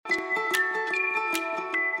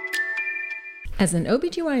As an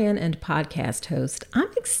OBGYN and podcast host,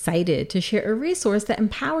 I'm excited to share a resource that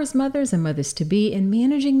empowers mothers and mothers-to-be in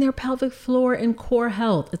managing their pelvic floor and core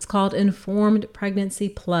health. It's called Informed Pregnancy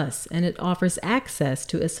Plus, and it offers access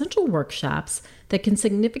to essential workshops that can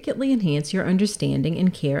significantly enhance your understanding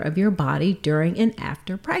and care of your body during and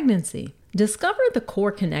after pregnancy. Discover The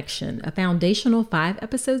Core Connection, a foundational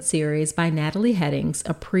 5-episode series by Natalie Headings,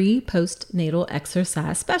 a pre-postnatal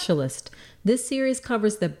exercise specialist. This series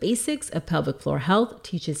covers the basics of pelvic floor health,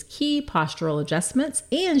 teaches key postural adjustments,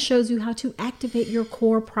 and shows you how to activate your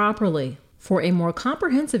core properly. For a more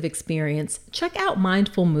comprehensive experience, check out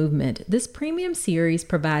Mindful Movement. This premium series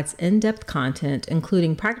provides in-depth content,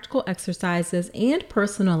 including practical exercises and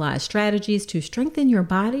personalized strategies to strengthen your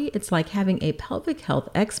body. It's like having a pelvic health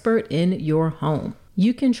expert in your home.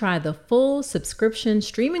 You can try the full subscription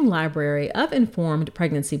streaming library of Informed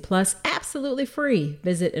Pregnancy Plus absolutely free.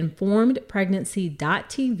 Visit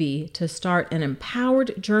informedpregnancy.tv to start an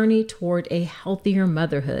empowered journey toward a healthier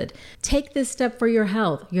motherhood. Take this step for your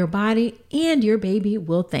health, your body, and your baby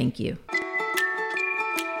will thank you.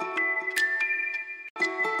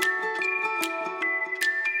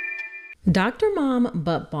 Dr. Mom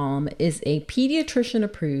Butt Balm is a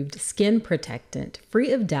pediatrician-approved skin protectant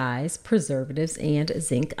free of dyes, preservatives, and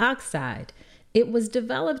zinc oxide. It was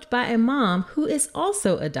developed by a mom who is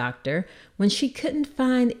also a doctor when she couldn't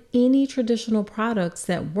find any traditional products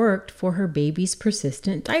that worked for her baby's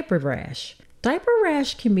persistent diaper rash. Diaper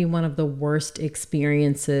rash can be one of the worst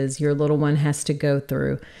experiences your little one has to go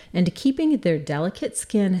through, and keeping their delicate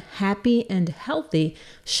skin happy and healthy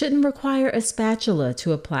shouldn't require a spatula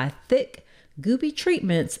to apply thick, goopy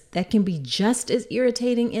treatments that can be just as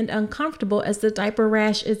irritating and uncomfortable as the diaper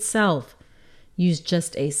rash itself. Use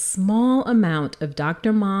just a small amount of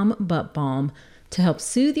Dr. Mom Butt Balm to help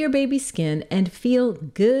soothe your baby's skin and feel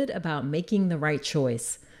good about making the right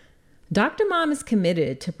choice. Dr. Mom is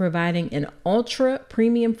committed to providing an ultra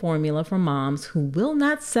premium formula for moms who will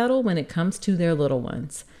not settle when it comes to their little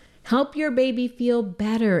ones. Help your baby feel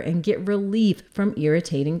better and get relief from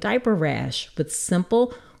irritating diaper rash with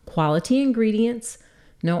simple, quality ingredients,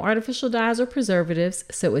 no artificial dyes or preservatives,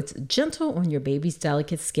 so it's gentle on your baby's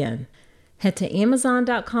delicate skin. Head to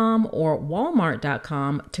Amazon.com or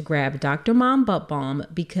Walmart.com to grab Dr. Mom Butt Balm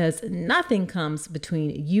because nothing comes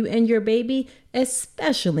between you and your baby,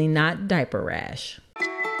 especially not diaper rash.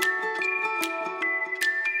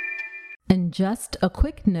 And just a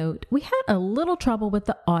quick note, we had a little trouble with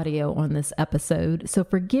the audio on this episode, so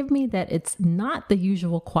forgive me that it's not the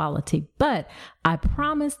usual quality, but I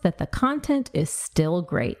promise that the content is still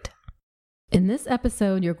great. In this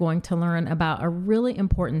episode, you're going to learn about a really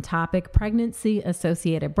important topic: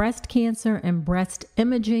 pregnancy-associated breast cancer and breast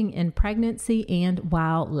imaging in pregnancy and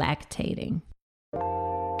while lactating.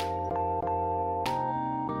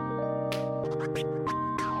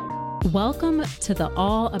 Welcome to the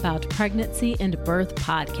All About Pregnancy and Birth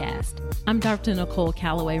podcast. I'm Dr. Nicole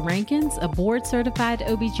Calloway Rankins, a board-certified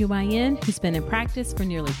OBGYN who's been in practice for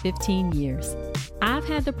nearly 15 years. I've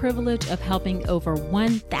had the privilege of helping over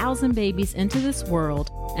 1,000 babies into this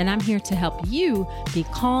world, and I'm here to help you be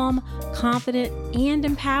calm, confident, and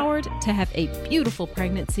empowered to have a beautiful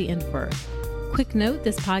pregnancy and birth. Quick note,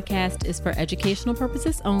 this podcast is for educational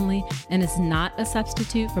purposes only and is not a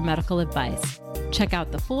substitute for medical advice. Check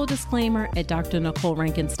out the full disclaimer at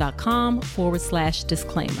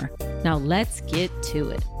drnicolerankins.com/disclaimer. Now let's get to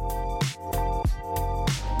it.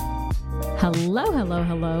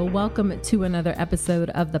 Hello. Welcome to another episode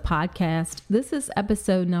of the podcast. This is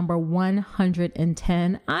episode number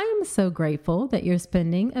 110. I am so grateful that you're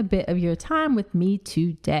spending a bit of your time with me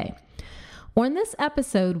today. On this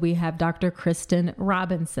episode, we have Dr. Kristin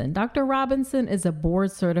Robinson. Dr. Robinson is a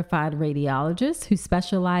board-certified radiologist who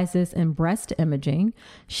specializes in breast imaging.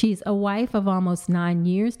 She's a wife of almost 9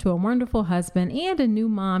 years to a wonderful husband and a new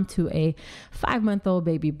mom to a 5-month-old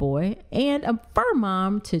baby boy and a fur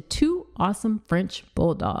mom to 2 awesome French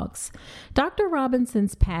bulldogs. Dr.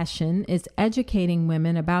 Robinson's passion is educating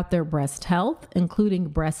women about their breast health, including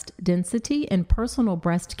breast density and personal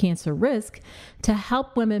breast cancer risk, to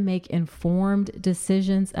help women make informed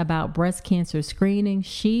decisions about breast cancer screening.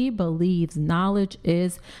 She believes knowledge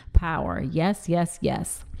is power. Yes.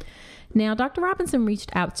 Now, Dr. Robinson reached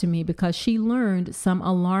out to me because she learned some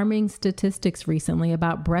alarming statistics recently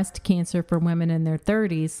about breast cancer for women in their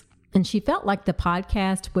 30s. And she felt like the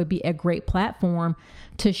podcast would be a great platform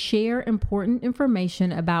to share important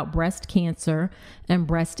information about breast cancer and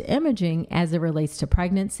breast imaging as it relates to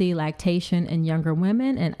pregnancy, lactation, and younger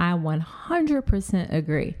women. And I 100%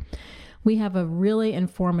 agree. We have a really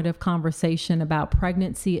informative conversation about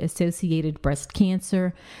pregnancy-associated breast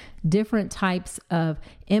cancer, different types of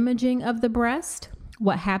imaging of the breast,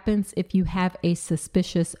 what happens if you have a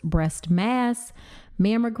suspicious breast mass,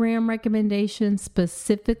 mammogram recommendations,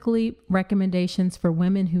 specifically recommendations for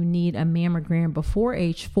women who need a mammogram before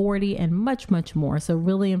age 40, and much, much more. So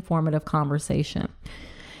really informative conversation.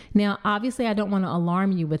 Now, obviously, I don't want to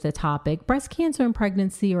alarm you with the topic. Breast cancer and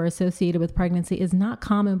pregnancy or associated with pregnancy is not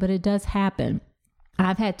common, but it does happen.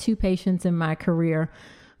 I've had 2 patients in my career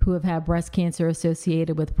who have had breast cancer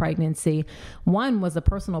associated with pregnancy. One was a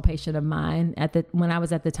personal patient of mine when I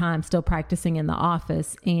was at the time still practicing in the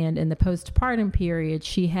office. And in the postpartum period,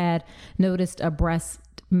 she had noticed a breast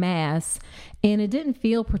mass and it didn't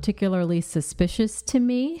feel particularly suspicious to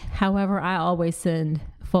me. However, I always send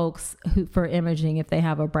folks for imaging if they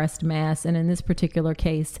have a breast mass. And in this particular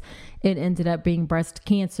case, it ended up being breast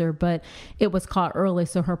cancer, but it was caught early.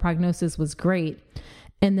 So her prognosis was great.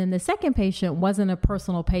 And then the second patient wasn't a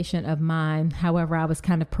personal patient of mine. However, I was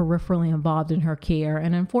kind of peripherally involved in her care.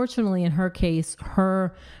 And unfortunately, in her case,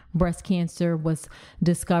 her breast cancer was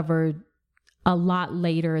discovered a lot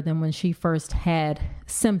later than when she first had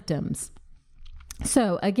symptoms.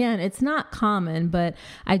 So again, it's not common, but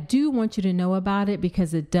I do want you to know about it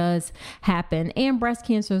because it does happen. And breast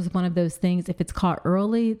cancer is one of those things, if it's caught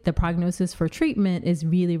early, the prognosis for treatment is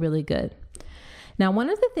really, really good. Now,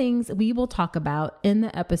 one of the things we will talk about in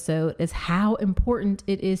the episode is how important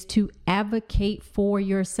it is to advocate for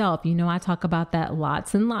yourself. You know, I talk about that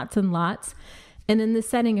lots and lots and lots. And in the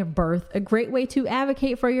setting of birth, a great way to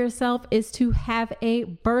advocate for yourself is to have a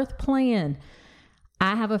birth plan.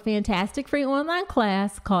 I have a fantastic free online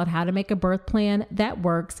class called How to Make a Birth Plan That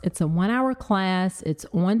Works. It's a 1-hour class. It's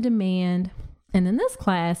on demand. And in this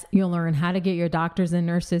class, you'll learn how to get your doctors and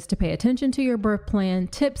nurses to pay attention to your birth plan,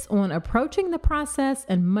 tips on approaching the process,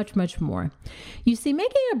 and much, much more. You see,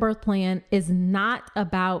 making a birth plan is not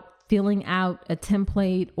about filling out a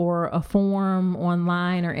template or a form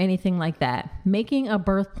online or anything like that. Making a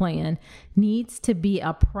birth plan needs to be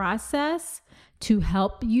a process to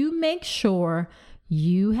help you make sure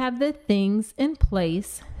you have the things in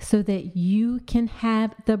place so that you can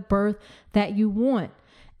have the birth that you want,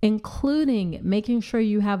 including making sure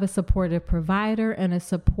you have a supportive provider and a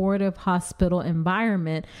supportive hospital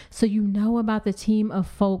environment so you know about the team of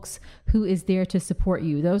folks who is there to support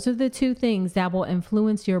you. Those are the 2 things that will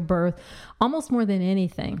influence your birth almost more than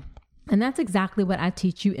anything. And that's exactly what I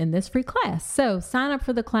teach you in this free class. So sign up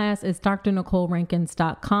for the class. It's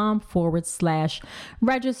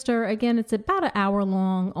drnicolerankins.com/register. Again, it's about an hour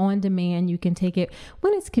long on demand. You can take it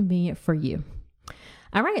when it's convenient for you.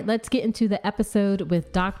 All right, let's get into the episode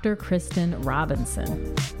with Dr. Kristin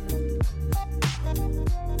Robinson.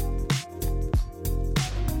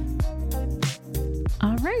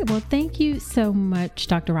 All right. Well, thank you so much,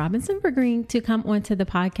 Dr. Robinson, for agreeing to come onto the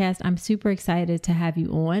podcast. I'm super excited to have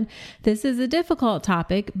you on. This is a difficult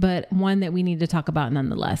topic, but one that we need to talk about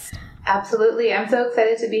nonetheless. Absolutely. I'm so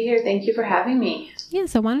excited to be here. Thank you for having me. Yeah.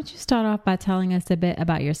 So why don't you start off by telling us a bit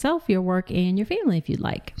about yourself, your work, and your family, if you'd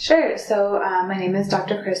like. Sure. So my name is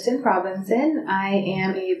Dr. Kristin Robinson. I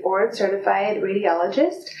am a board certified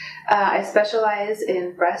radiologist. I specialize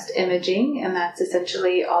in breast imaging, and that's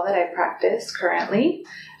essentially all that I practice currently.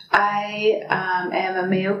 I am a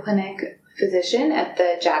Mayo Clinic physician at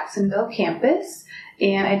the Jacksonville campus,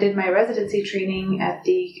 and I did my residency training at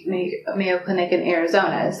the Mayo Clinic in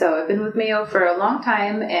Arizona. So I've been with Mayo for a long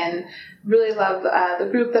time and really love the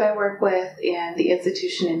group that I work with and the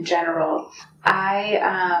institution in general. I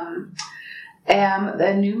am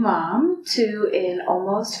a new mom to an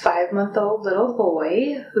almost 5-month-old little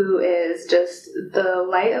boy who is just the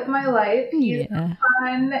light of my life. He's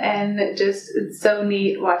fun and just it's so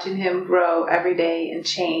neat watching him grow every day and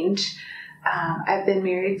change. I've been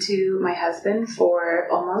married to my husband for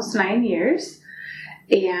almost 9 years,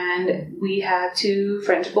 and we have 2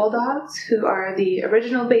 French bulldogs who are the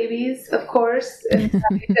original babies, of course, and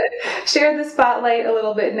share the spotlight a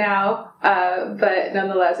little bit now, but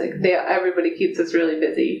nonetheless, everybody keeps us really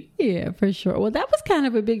busy. Yeah, for sure. Well, that was kind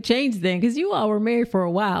of a big change then, because you all were married for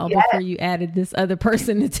a while before you added this other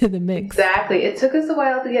person into the mix. Exactly. It took us a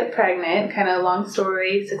while to get pregnant, kind of long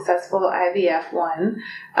story, successful IVF one.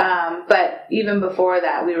 But even before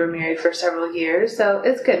that, we were married for several years. So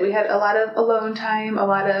it's good. We had a lot of alone time, a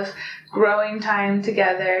lot of growing time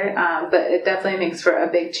together, but it definitely makes for a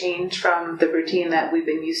big change from the routine that we've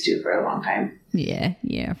been used to for a long time.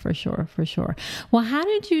 Yeah, for sure. Well, how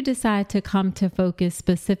did you decide to come to focus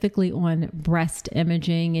specifically on breast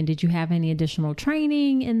imaging? And did you have any additional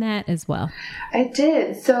training in that as well? I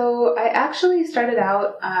did. So I actually started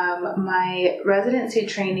out my residency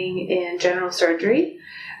training in general surgery.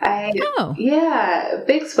 Yeah,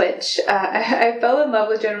 big switch. I fell in love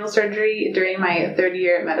with general surgery during my third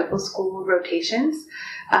year at medical school rotations,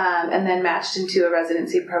 and then matched into a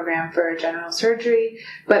residency program for general surgery.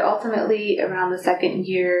 But ultimately, around the second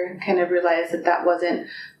year, kind of realized that that wasn't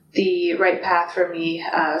the right path for me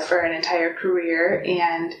for an entire career.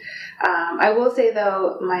 And I will say,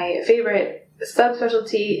 though, my favorite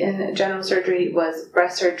subspecialty in general surgery was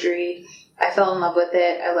breast surgery. I fell in love with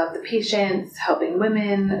it. I love the patients, helping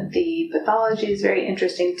women. The pathology is very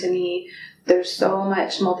interesting to me. There's so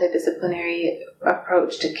much multidisciplinary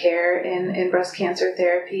approach to care in breast cancer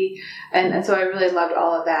therapy. And so I really loved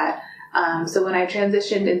all of that. So when I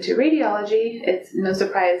transitioned into radiology, it's no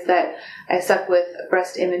surprise that I stuck with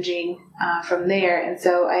breast imaging from there. And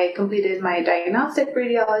so I completed my diagnostic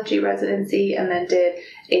radiology residency and then did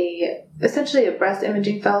essentially a breast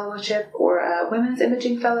imaging fellowship or a women's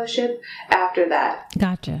imaging fellowship after that.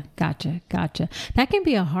 Gotcha. That can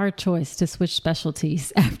be a hard choice to switch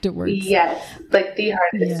specialties afterwards. Yes, like the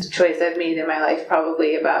hardest choice I've made in my life,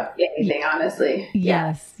 probably about anything, honestly.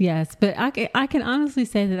 Yes. But I can honestly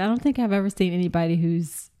say that I don't think I've ever seen anybody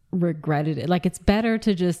who's regretted it. Like, it's better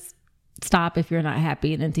to just stop if you're not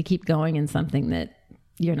happy than to keep going in something that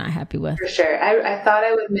you're not happy with. For sure. I thought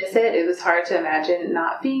I would miss it. It was hard to imagine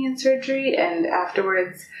not being in surgery, and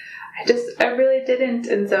afterwards I really didn't.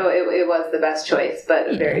 And so it was the best choice, but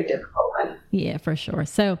a very difficult one. Yeah, for sure.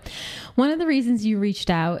 So one of the reasons you reached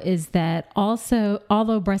out is that also,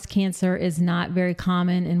 although breast cancer is not very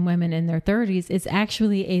common in women in their 30s, it's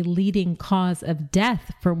actually a leading cause of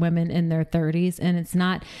death for women in their 30s. And it's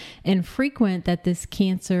not infrequent that this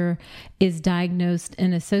cancer is diagnosed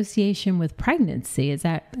in association with pregnancy. Is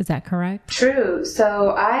that correct? True. So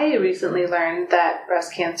I recently learned that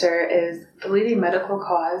breast cancer is the leading medical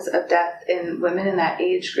cause of death in women in that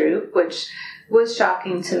age group, which was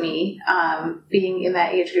shocking to me, being in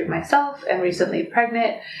that age group myself and recently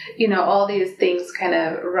pregnant. All these things kind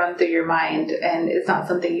of run through your mind, and it's not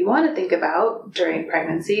something you want to think about during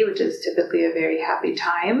pregnancy, which is typically a very happy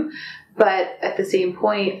time. But at the same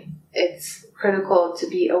point, it's critical to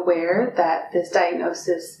be aware that this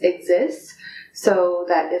diagnosis exists, so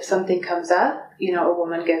that if something comes up, a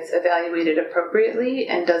woman gets evaluated appropriately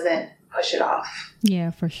and doesn't push it off.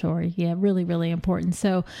 Yeah, for sure. Yeah, really, really important.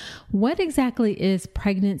 So what exactly is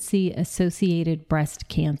pregnancy-associated breast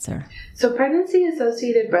cancer? So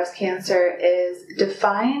pregnancy-associated breast cancer is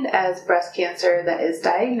defined as breast cancer that is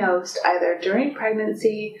diagnosed either during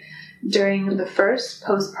pregnancy, during the first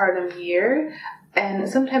postpartum year, and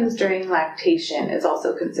sometimes during lactation is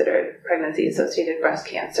also considered pregnancy-associated breast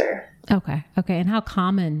cancer. Okay. And how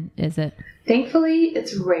common is it? Thankfully,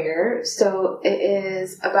 it's rare. So it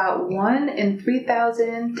is about 1 in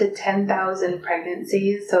 3,000 to 10,000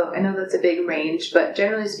 pregnancies. So I know that's a big range, but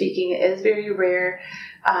generally speaking, it is very rare.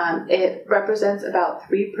 It represents about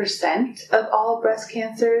 3% of all breast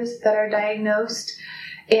cancers that are diagnosed.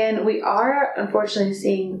 And we are unfortunately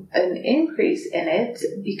seeing an increase in it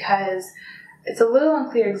because it's a little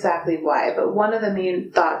unclear exactly why, but one of the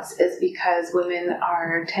main thoughts is because women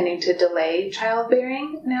are tending to delay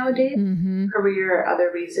childbearing nowadays, career or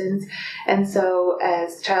other reasons. And so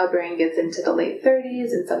as childbearing gets into the late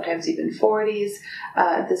 30s and sometimes even 40s,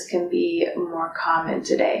 this can be more common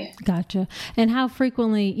today. Gotcha. And how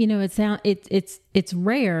frequently, it's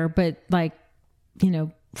rare, but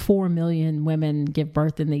 4 million women give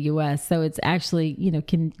birth in the U.S. So it's actually,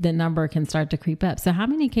 the number can start to creep up. So how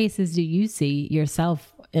many cases do you see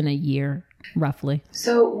yourself in a year, roughly?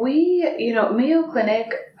 So Mayo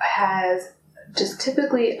Clinic has just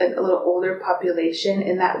typically a little older population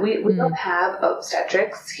in that we don't have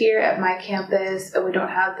obstetrics here at my campus, and we don't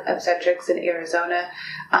have obstetrics in Arizona.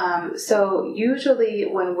 So usually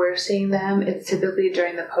when we're seeing them, it's typically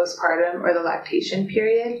during the postpartum or the lactation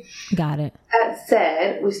period. Got it. That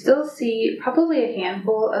said, we still see probably a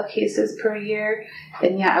handful of cases per year.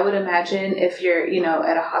 And yeah, I would imagine if you're,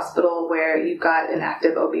 at a hospital where you've got an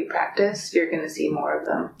active OB practice, you're going to see more of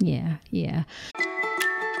them. Yeah.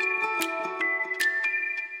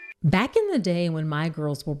 Back in the day when my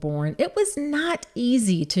girls were born, it was not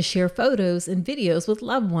easy to share photos and videos with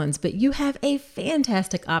loved ones, but you have a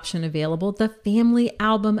fantastic option available, the Family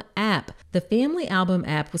Album app. The Family Album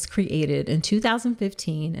app was created in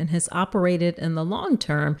 2015 and has operated in the long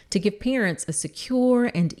term to give parents a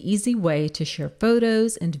secure and easy way to share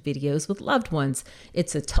photos and videos with loved ones.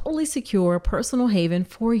 It's a totally secure personal haven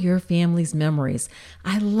for your family's memories.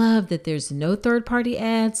 I love that there's no third-party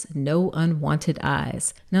ads, no unwanted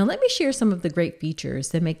eyes. Now, let me share some of the great features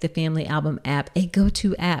that make the Family Album app a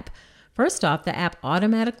go-to app. First off, the app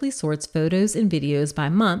automatically sorts photos and videos by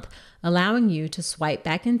month, allowing you to swipe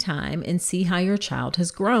back in time and see how your child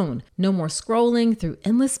has grown. No more scrolling through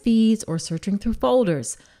endless feeds or searching through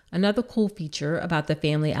folders. Another cool feature about the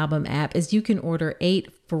Family Album app is you can order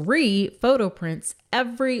 8 free photo prints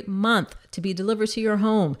every month to be delivered to your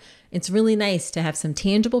home. It's really nice to have some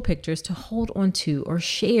tangible pictures to hold on to or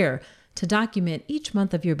share to document each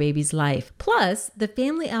month of your baby's life. Plus, the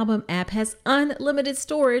Family Album app has unlimited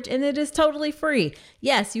storage and it is totally free.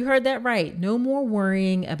 Yes, you heard that right. No more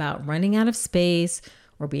worrying about running out of space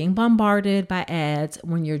or being bombarded by ads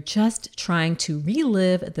when you're just trying to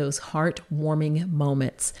relive those heartwarming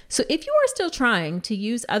moments. So if you are still trying to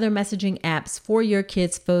use other messaging apps for your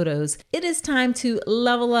kids' photos, it is time to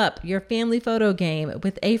level up your family photo game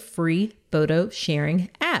with a free photo sharing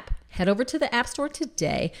app. Head over to the App Store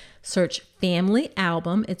today, search Family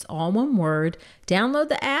Album, it's all one word, download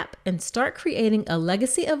the app, and start creating a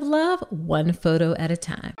legacy of love one photo at a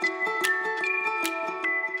time.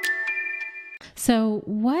 So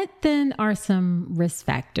what then are some risk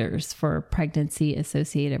factors for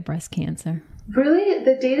pregnancy-associated breast cancer? Really,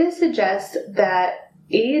 the data suggests that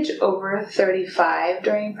age over 35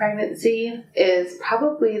 during pregnancy is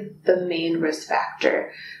probably the main risk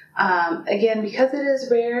factor. Again, because it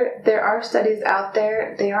is rare, there are studies out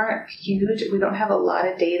there. They aren't huge. We don't have a lot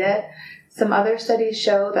of data. Some other studies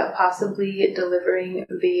show that possibly delivering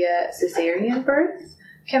via cesarean birth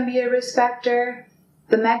can be a risk factor.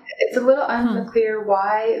 It's a little unclear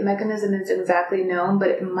why the mechanism is exactly known, but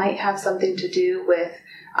it might have something to do with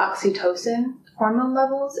oxytocin hormone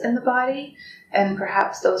levels in the body, and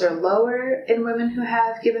perhaps those are lower in women who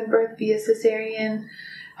have given birth via cesarean.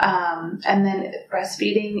 And then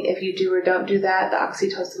breastfeeding, if you do or don't do that, the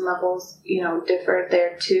oxytocin levels, differ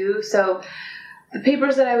there too. So the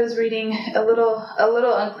papers that I was reading, a little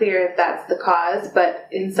unclear if that's the cause, but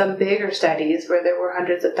in some bigger studies where there were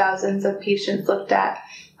hundreds of thousands of patients looked at,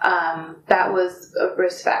 that was a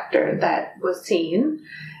risk factor that was seen.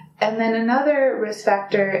 And then another risk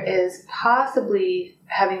factor is possibly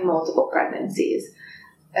having multiple pregnancies,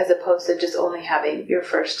 as opposed to just only having your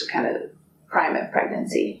first kind of prime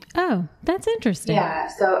pregnancy. Oh, that's interesting. Yeah.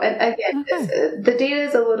 So, and again, the data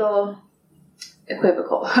is a little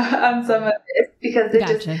equivocal on some of it because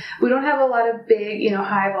we don't have a lot of big,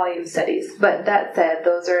 high volume studies. But that said,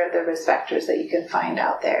 those are the risk factors that you can find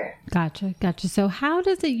out there. Gotcha. So how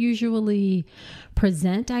does it usually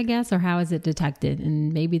present, I guess, or how is it detected?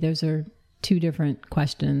 And maybe those are two different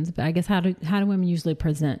questions, but I guess how do women usually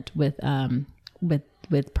present with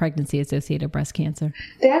pregnancy-associated breast cancer?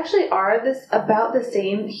 They actually are about the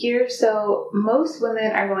same here. So most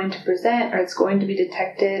women are going to present, or it's going to be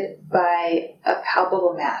detected by a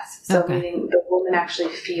palpable mass. So meaning the woman actually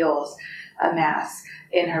feels a mass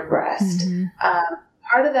in her breast. Mm-hmm.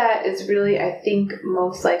 Part of that is really, I think,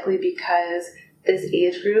 most likely because this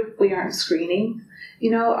age group, we aren't screening.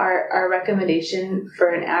 Our recommendation for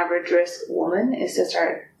an average risk woman is to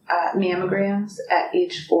start mammograms at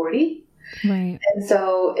age 40. Right. And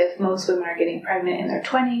so if most women are getting pregnant in their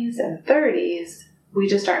 20s and 30s, we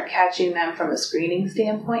just aren't catching them from a screening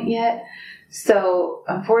standpoint yet. So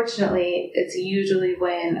unfortunately, it's usually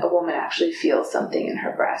when a woman actually feels something in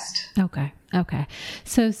her breast. Okay.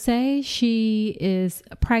 So say she is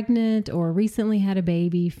pregnant or recently had a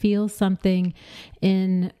baby, feels something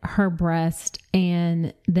in her breast,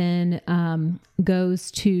 and then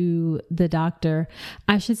goes to the doctor.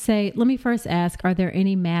 I should say, let me first ask, are there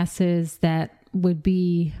any masses that would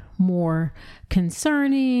be more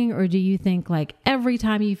concerning, or do you think like every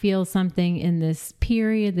time you feel something in this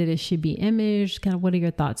period that it should be imaged? Kind of what are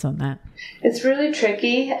your thoughts on that? It's really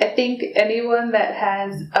tricky. I think anyone that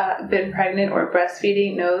has been pregnant or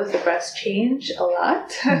breastfeeding knows the breasts change a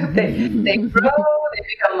lot. they grow, they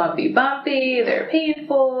become lumpy bumpy, they're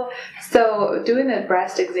painful. So doing a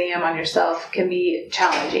breast exam on yourself can be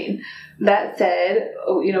challenging. That said,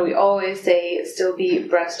 we always say still be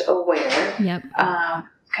breast aware. Yep.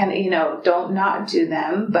 kind of, don't not do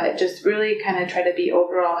them, but just really kind of try to be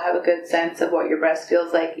overall, have a good sense of what your breast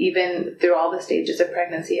feels like, even through all the stages of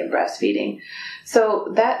pregnancy and breastfeeding.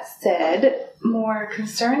 So that said, more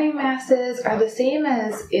concerning masses are the same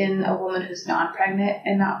as in a woman who's non-pregnant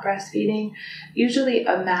and not breastfeeding. Usually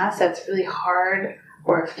a mass that's really hard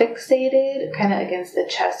or fixated kind of against the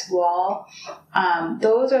chest wall.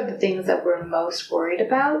 Those are the things that we're most worried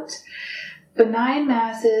about. Benign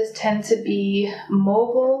masses tend to be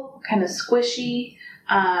mobile, kind of squishy.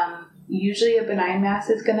 Usually a benign mass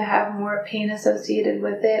is going to have more pain associated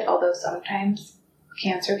with it, although sometimes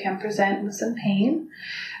cancer can present with some pain.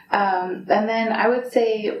 And then I would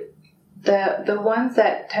say the ones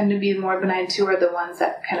that tend to be more benign too are the ones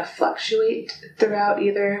that kind of fluctuate throughout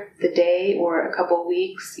either the day or a couple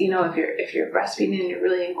weeks. If you're breastfeeding and you're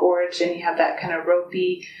really engorged and you have that kind of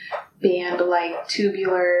ropey band-like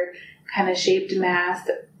tubular kind of shaped mass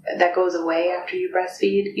that goes away after you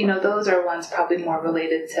breastfeed, those are ones probably more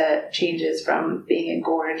related to changes from being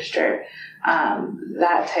engorged or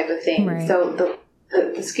that type of thing. Right. So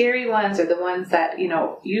the scary ones are the ones that,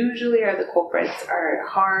 usually are the culprits, are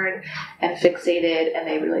hard and fixated and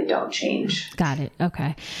they really don't change. Got it.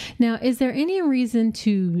 Okay. Now, is there any reason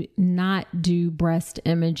to not do breast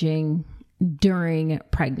imaging during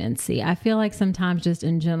pregnancy? I feel like sometimes just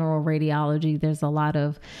in general radiology, there's a lot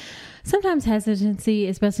of sometimes hesitancy,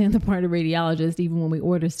 especially on the part of radiologists, even when we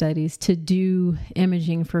order studies, to do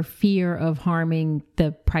imaging for fear of harming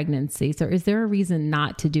the pregnancy. So is there a reason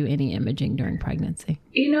not to do any imaging during pregnancy?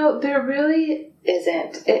 There really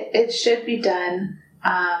isn't. It should be done.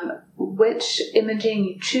 Which imaging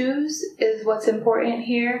you choose is what's important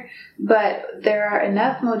here, but there are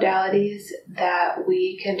enough modalities that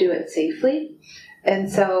we can do it safely.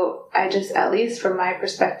 And so at least from my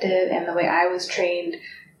perspective and the way I was trained,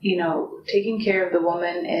 taking care of the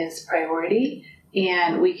woman is priority,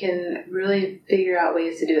 and we can really figure out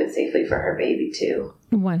ways to do it safely for her baby too.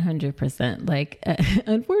 100%.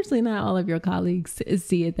 Unfortunately, not all of your colleagues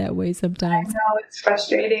see it that way sometimes. I know, it's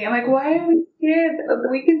frustrating. I'm like, why are we scared?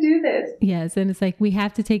 We can do this. Yes. And it's like, we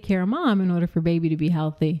have to take care of mom in order for baby to be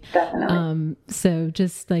healthy. Definitely. So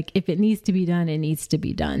just if it needs to be done, it needs to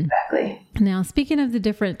be done. Exactly. Now, speaking of the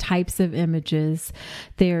different types of images,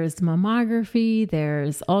 there's mammography,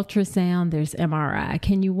 there's ultrasound, there's MRI.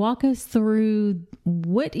 Can you walk us through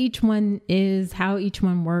what each one is, how each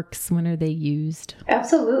one works, when are they used?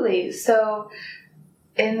 Absolutely. So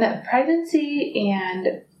in pregnancy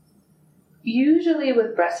and usually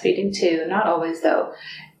with breastfeeding too, not always though,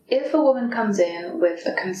 if a woman comes in with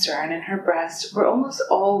a concern in her breast, we're almost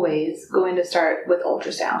always going to start with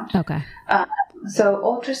ultrasound. Okay. So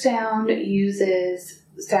ultrasound uses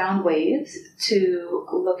sound waves to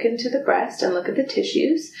look into the breast and look at the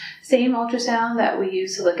tissues. Same ultrasound that we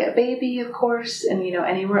use to look at baby, of course, and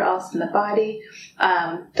anywhere else in the body.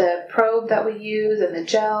 The probe that we use and the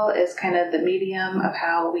gel is kind of the medium of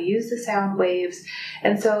how we use the sound waves.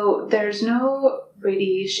 And so there's no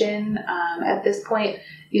radiation at this point.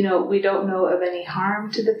 We don't know of any harm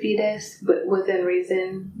to the fetus, but within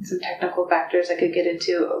reason. Some technical factors I could get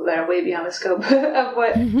into that are way beyond the scope of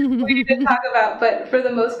what we need to talk about. But for the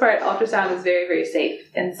most part, ultrasound is very, very safe.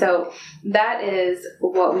 And so that is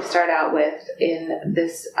what we start out with in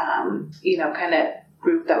this, kind of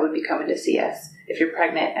group that would be coming to see us if you're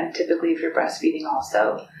pregnant, and typically if you're breastfeeding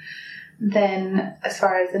also. Then as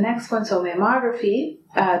far as the next one, so mammography,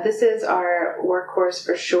 this is our workhorse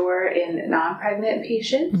for sure in non-pregnant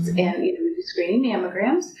patients, mm-hmm. and we do screening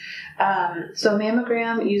mammograms. So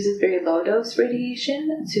mammogram uses very low dose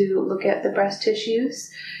radiation to look at the breast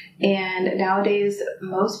tissues. And nowadays,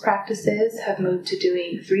 most practices have moved to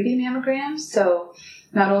doing 3D mammograms. So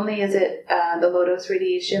not only is it the low dose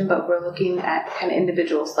radiation, but we're looking at kind of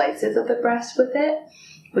individual slices of the breast with it,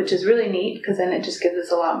 which is really neat because then it just gives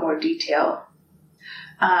us a lot more detail.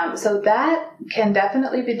 So that can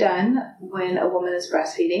definitely be done when a woman is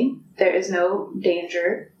breastfeeding. There is no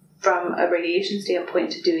danger from a radiation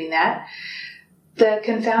standpoint to doing that. The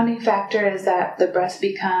confounding factor is that the breasts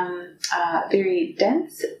become very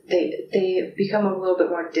dense. They become a little bit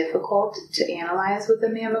more difficult to analyze with a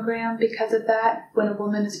mammogram because of that when a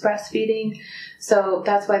woman is breastfeeding. So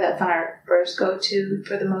that's why that's not our first go-to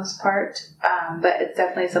for the most part. But it's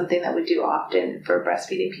definitely something that we do often for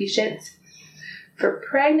breastfeeding patients. For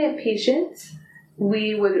pregnant patients,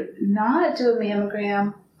 we would not do a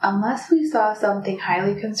mammogram unless we saw something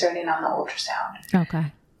highly concerning on the ultrasound.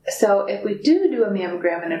 Okay. So if we do a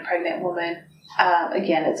mammogram in a pregnant woman,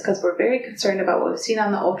 again, it's because we're very concerned about what we've seen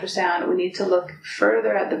on the ultrasound. We need to look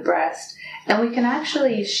further at the breast, and we can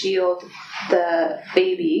actually shield the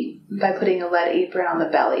baby by putting a lead apron on the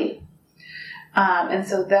belly. And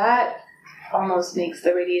so that almost makes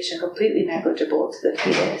the radiation completely negligible to the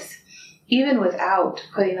fetus. Even without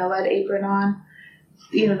putting a lead apron on,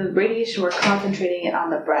 the radiation, we're concentrating it on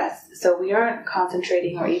the breast. So we aren't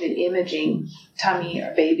concentrating or even imaging tummy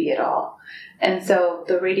or baby at all. And so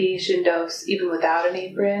the radiation dose, even without an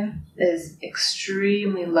apron, is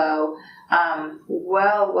extremely low,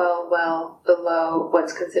 well below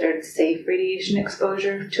what's considered safe radiation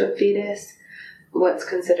exposure to a fetus, what's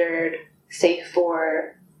considered safe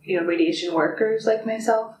for, radiation workers like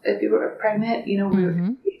myself. If you were pregnant, we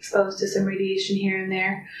would be exposed to some radiation here and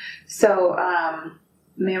there. So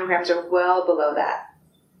mammograms are well below that.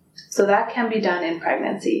 So that can be done in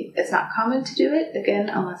pregnancy. It's not common to do it, again,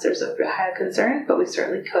 unless there's a high concern, but we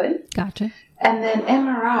certainly could. Gotcha. And then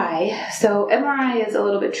MRI. So MRI is a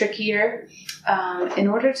little bit trickier. In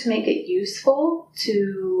order to make it useful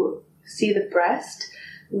to see the breast,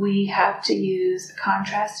 we have to use a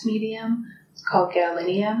contrast medium. It's called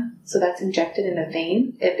gadolinium. So that's injected in a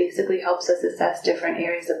vein. It basically helps us assess different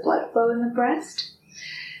areas of blood flow in the breast.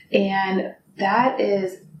 And that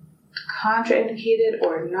is contraindicated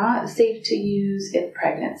or not safe to use in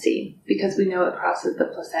pregnancy because we know it crosses the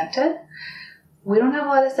placenta. We don't have a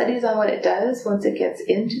lot of studies on what it does once it gets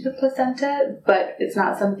into the placenta, but it's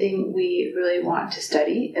not something we really want to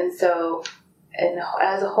study. And so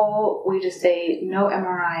as a whole, we just say no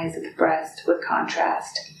MRIs of the breast with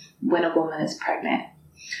contrast when a woman is pregnant.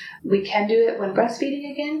 We can do it when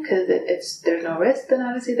breastfeeding again because there's no risk. Then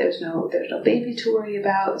obviously there's no baby to worry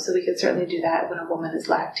about. So we can certainly do that when a woman is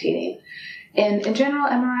lactating. And in general,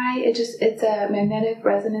 MRI it's a magnetic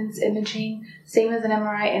resonance imaging, same as an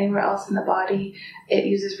MRI anywhere else in the body. It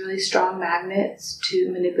uses really strong magnets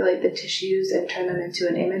to manipulate the tissues and turn them into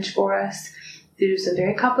an image for us. Through some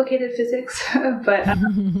very complicated physics, but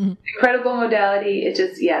incredible modality.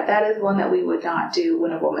 That is one that we would not do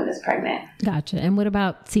when a woman is pregnant. Gotcha. And what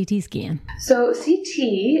about CT scan? So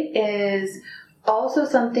CT is also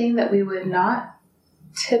something that we would not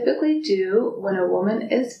typically do when a woman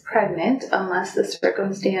is pregnant unless the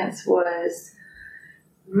circumstance was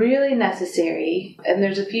really necessary. And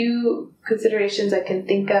there's a few considerations I can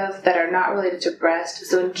think of that are not related to breast.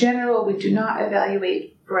 So in general, we do not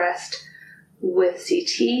evaluate breast with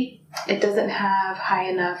CT. It doesn't have high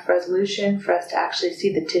enough resolution for us to actually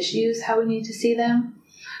see the tissues how we need to see them.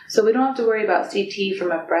 So we don't have to worry about CT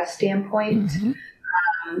from a breast standpoint.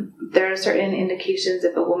 There are certain indications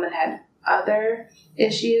if a woman had other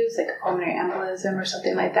issues, like a pulmonary embolism or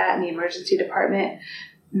something like that in the emergency department,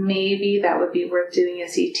 maybe that would be worth doing a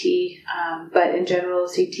CT. But in general,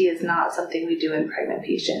 CT is not something we do in pregnant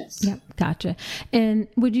patients. Yep. Gotcha. And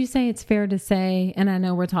would you say it's fair to say, and I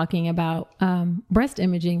know we're talking about breast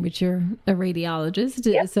imaging, but you're a radiologist.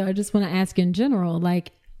 Yep. So I just want to ask in general,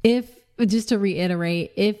 just to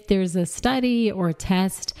reiterate, if there's a study or a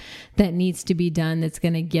test that needs to be done that's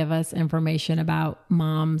going to give us information about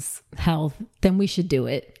mom's health, then we should do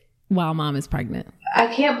it while mom is pregnant. I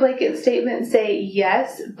can't blanket statement and say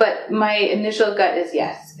yes, but my initial gut is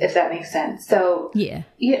yes, if that makes sense. So yeah,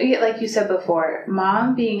 like you said before,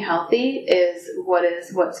 mom being healthy is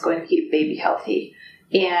what's going to keep baby healthy.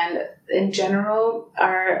 And in general,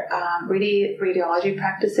 our radiology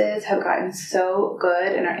practices have gotten so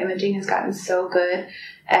good, and our imaging has gotten so good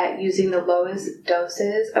at using the lowest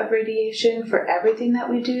doses of radiation for everything that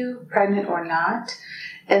we do, pregnant or not.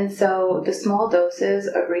 And so the small doses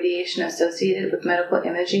of radiation associated with medical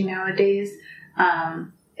imaging nowadays,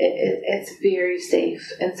 it's very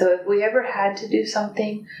safe. And so if we ever had to do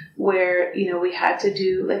something where, we had to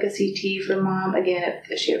do like a CT for mom, again,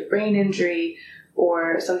 if she had a brain injury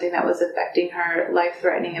or something that was affecting her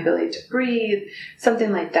life-threatening ability to breathe,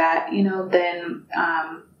 something like that, then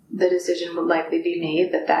the decision would likely be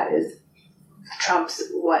made that is trumps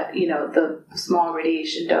what, the small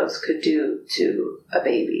radiation dose could do to a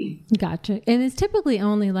baby. Gotcha. And it's typically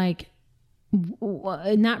only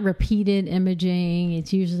not repeated imaging.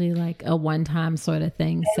 It's usually like a one-time sort of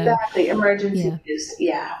thing. Exactly. Emergency use.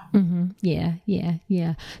 Yeah. Mm-hmm.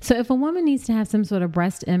 Yeah. So if a woman needs to have some sort of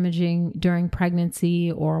breast imaging during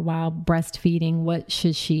pregnancy or while breastfeeding, what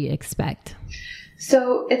should she expect?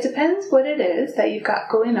 So it depends what it is that you've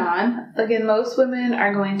got going on. Again, most women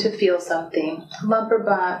are going to feel something, lump or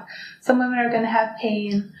bump. Some women are going to have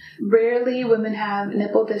pain. Rarely women have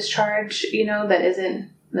nipple discharge, that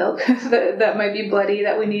isn't milk, that might be bloody,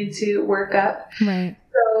 that we need to work up. Right.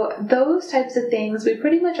 So those types of things, we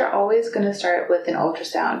pretty much are always going to start with an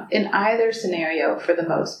ultrasound in either scenario for the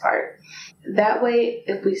most part. That way,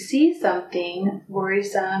 if we see something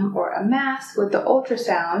worrisome or a mass with the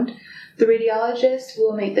ultrasound, the radiologist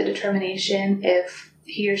will make the determination if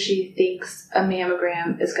he or she thinks a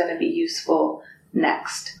mammogram is going to be useful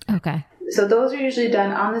next. Okay. So those are usually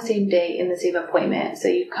done on the same day in the same appointment. So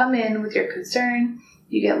you come in with your concern,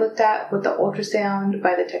 you get looked at with the ultrasound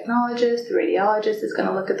by the technologist. The radiologist is going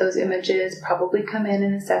to look at those images, probably come in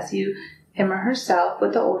and assess you, him or herself,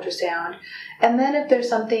 with the ultrasound. And then if there's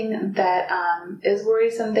something that is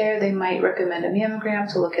worrisome there, they might recommend a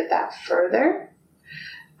mammogram to look at that further.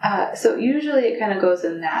 So usually it kind of goes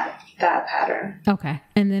in that pattern. Okay.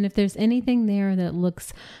 And then if there's anything there that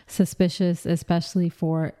looks suspicious, especially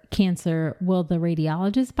for cancer, will the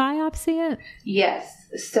radiologist biopsy it? Yes.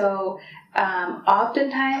 So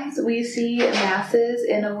oftentimes we see masses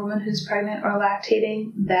in a woman who's pregnant or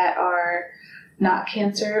lactating that are not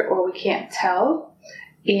cancer, or we can't tell.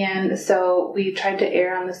 And so we tried to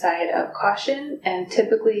err on the side of caution. And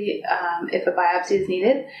typically, if a biopsy is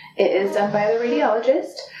needed, it is done by the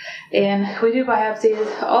radiologist. And we do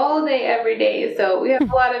biopsies all day, every day. So we have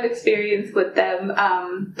a lot of experience with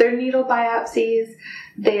them. They're needle biopsies.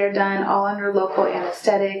 They are done all under local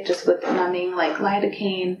anesthetic, just with numbing like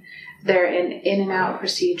lidocaine. They're an in and out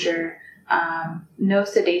procedure. No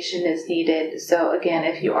sedation is needed. So again,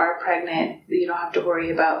 if you are pregnant, you don't have to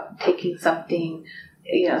worry about taking something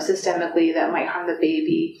systemically that might harm the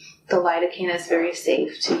baby. The lidocaine is very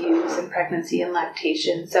safe to use in pregnancy and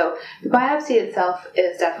lactation. So the biopsy itself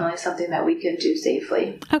is definitely something that we can do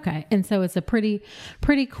safely. Okay. And so it's a pretty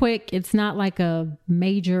quick, it's not like a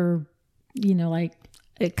major, like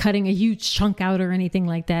cutting a huge chunk out or anything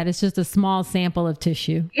like that. It's just a small sample of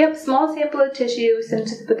tissue. Yep, small sample of tissue, send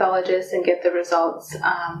to the pathologist and get the results.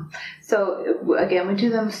 So again, we do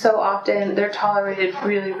them so often. They're tolerated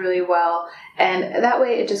really, really well. And that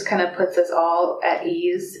way it just kind of puts us all at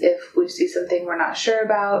ease. If we see something we're not sure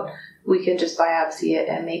about, we can just biopsy it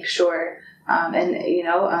and make sure. In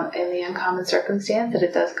the uncommon circumstance that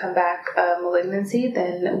it does come back a malignancy,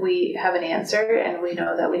 then we have an answer and we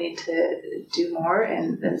know that we need to do more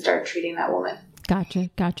and then start treating that woman.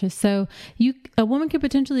 Gotcha. So a woman could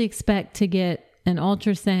potentially expect to get an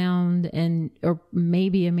ultrasound or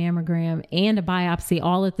maybe a mammogram and a biopsy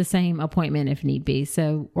all at the same appointment if need be.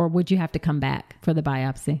 So, or would you have to come back for the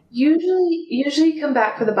biopsy? Usually come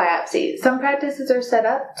back for the biopsy. Some practices are set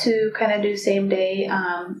up to kind of do same day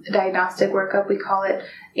diagnostic workup, we call it,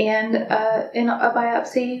 and in a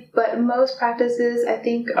biopsy. But most practices, I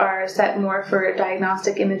think, are set more for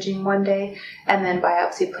diagnostic imaging one day and then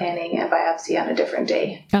biopsy planning and biopsy on a different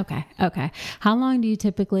day. Okay. How long do you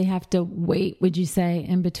typically have to wait, would you say,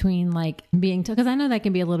 in between like being told? Because I know that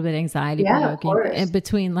can be a little bit anxiety provoking. In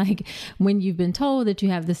between like when you've been told that you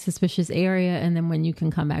have this suspicious area and then when you can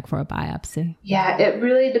come back for a biopsy. Yeah, it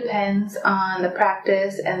really depends on the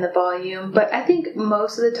practice and the volume. But I think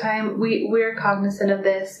most of the time we're cognizant of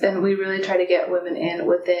this and we really try to get women in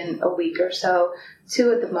within a week or so,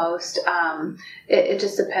 2 at the most. It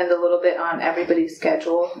just depends a little bit on everybody's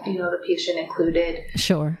schedule, the patient included.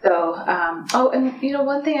 Sure. So,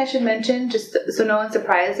 one thing I should mention, just so no one's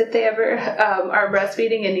surprised if they ever are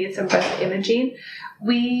breastfeeding and need some breast imaging,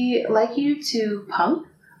 we like you to pump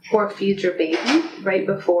or feed your baby right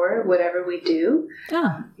before whatever we do.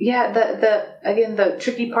 Oh. Yeah, the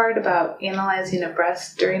tricky part about analyzing a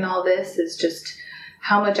breast during all this is just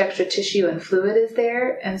how much extra tissue and fluid is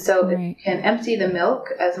there. And so if you can empty the milk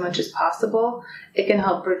as much as possible, it can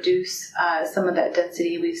help reduce some of that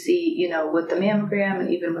density we see, with the mammogram and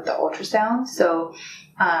even with the ultrasound. So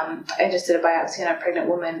I just did a biopsy on a pregnant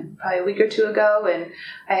woman probably a week or 2 ago, and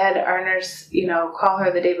I had our nurse, call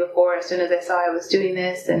her the day before as soon as I saw I was doing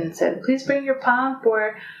this and said, please bring your pump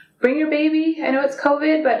or bring your baby. I know it's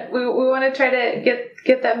COVID, but we want to try to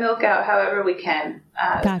get that milk out however we can.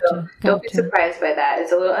 So don't be surprised by that.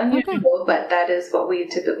 It's a little unusual, but that is what we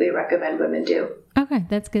typically recommend women do. Okay,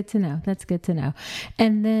 that's good to know.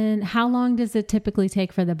 And then how long does it typically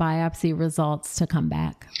take for the biopsy results to come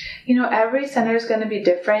back? Every center is going to be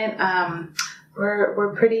different.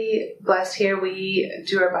 We're pretty blessed here. We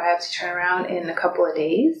do our biopsy turnaround in a couple of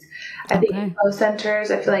days. I think most centers,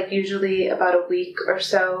 I feel like usually about a week or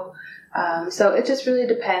so. So it just really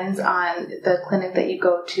depends on the clinic that you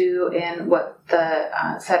go to and what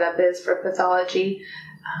the setup is for pathology.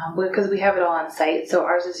 Because we have it all on site. So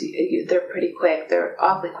ours is, they're pretty quick. They're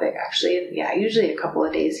awfully quick, actually. Yeah, usually a couple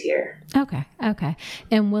of days here. Okay.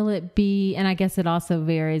 And will it be, and I guess it also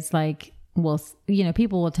varies, like,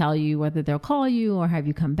 people will tell you whether they'll call you or have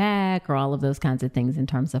you come back or all of those kinds of things in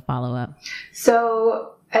terms of follow-up.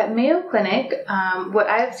 So At Mayo Clinic, what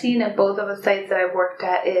I've seen at both of the sites that I've worked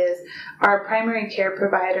at is our primary care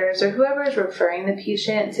providers or whoever is referring the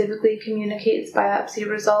patient typically communicates biopsy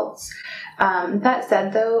results. That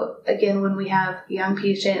said, though, again, when we have young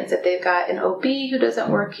patients, if they've got an OB who doesn't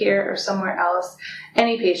work here or somewhere else,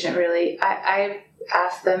 any patient really, I've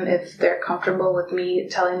asked them if they're comfortable with me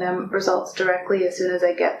telling them results directly as soon as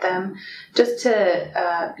I get them, just to,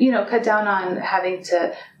 cut down on having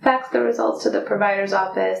to fax the results to the provider's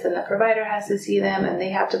office and the provider has to see them and they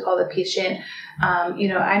have to call the patient.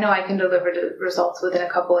 I know I can deliver the results within a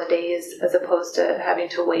couple of days as opposed to having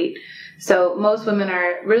to wait. So most women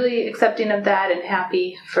are really accepting of that and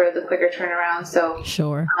happy for the quicker turnaround. So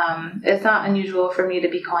sure, it's not unusual for me to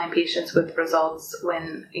be calling patients with results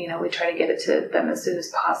when, we try to get it to them as soon as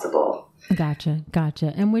possible. Gotcha.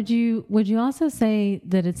 And would you also say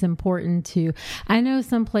that it's important to, I know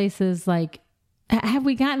some places have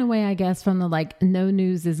we gotten away, I guess, from the no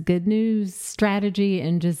news is good news strategy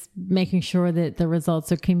and just making sure that the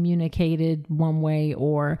results are communicated one way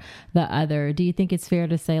or the other? Do you think it's fair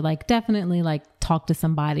to say definitely talk to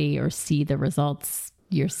somebody or see the results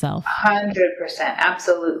yourself? 100%.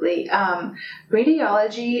 Absolutely.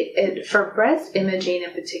 Radiology, for breast imaging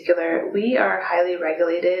in particular, we are highly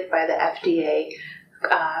regulated by the FDA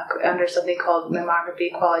under something called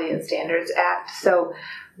Mammography Quality and Standards Act. So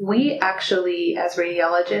we actually, as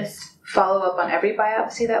radiologists, follow up on every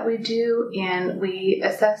biopsy that we do, and we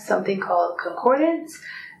assess something called concordance,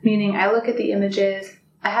 meaning I look at the images,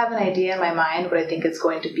 I have an idea in my mind what I think it's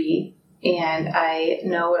going to be, and I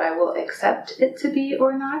know what I will accept it to be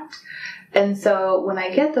or not. And so when I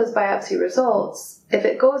get those biopsy results, if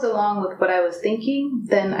it goes along with what I was thinking,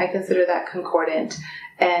 then I consider that concordant.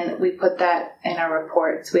 And we put that in our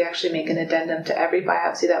reports. We actually make an addendum to every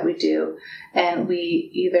biopsy that we do. And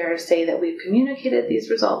we either say that we've communicated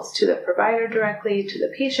these results to the provider directly, to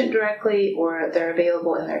the patient directly, or they're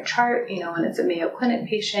available in their chart, when it's a Mayo Clinic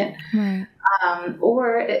patient. Right.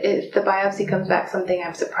 Or if the biopsy comes back something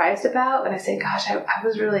I'm surprised about, and I say, gosh, that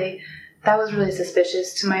was really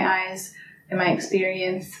suspicious to my eyes in my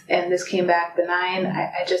experience, and this came back benign.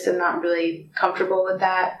 I just am not really comfortable with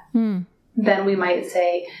that. Then we might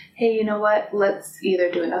say, hey, you know what? Let's either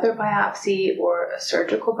do another biopsy or a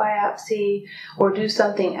surgical biopsy or do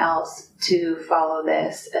something else to follow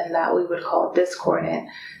this, and that we would call discordant.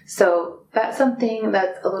 So that's something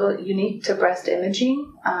that's a little unique to breast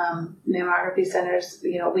imaging. Mammography centers,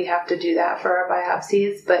 we have to do that for our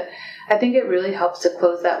biopsies, but I think it really helps to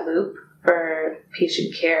close that loop for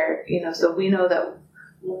patient care, so we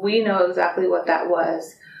know exactly what that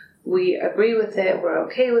was. We agree with it, we're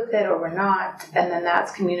okay with it, or we're not, and then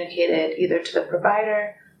that's communicated either to the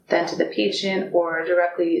provider, then to the patient, or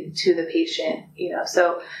directly to the patient,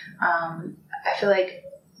 So I feel like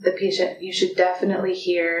the patient, you should definitely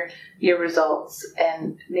hear your results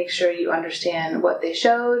and make sure you understand what they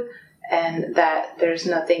showed and that there's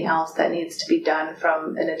nothing else that needs to be done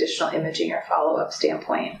from an additional imaging or follow-up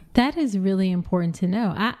standpoint. That is really important to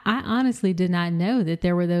know. I honestly did not know that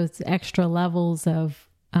there were those extra levels of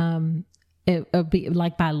it would be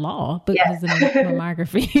by law because of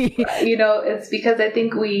mammography. It's because I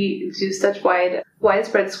think we do such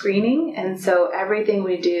widespread screening, and so everything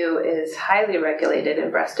we do is highly regulated in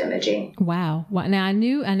breast imaging. Wow. Now I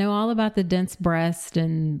know all about the dense breast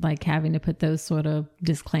and having to put those sort of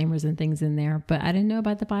disclaimers and things in there, but I didn't know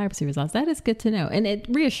about the biopsy results. That is good to know, and it's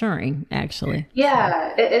reassuring, actually.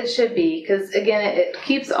 Yeah, it should be, because again, it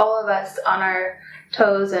keeps all of us on our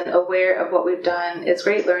toes and aware of what we've done. It's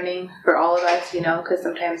great learning for all of us, because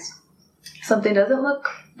sometimes something doesn't look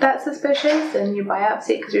that suspicious and you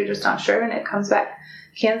biopsy because you're just not sure and it comes back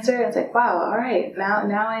cancer. And it's like, wow, all right, now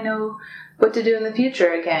I know what to do in the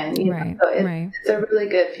future again. Right, So it's a really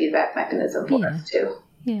good feedback mechanism for us too.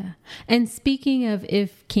 Yeah. And speaking of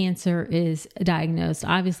if cancer is diagnosed,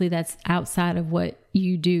 obviously that's outside of what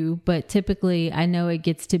you do, but typically I know it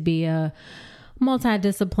gets to be a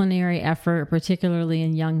multidisciplinary effort, particularly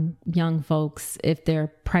in young folks, if they're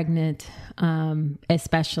pregnant,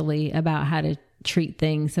 especially about how to treat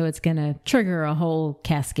things. So it's going to trigger a whole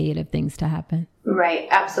cascade of things to happen. Right.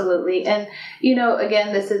 Absolutely. And,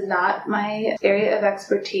 again, this is not my area of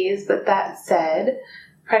expertise, but that said,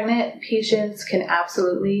 pregnant patients can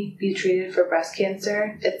absolutely be treated for breast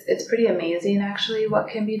cancer. It's pretty amazing, actually, what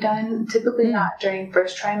can be done. Typically not during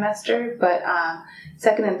first trimester, but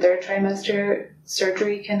second and third trimester,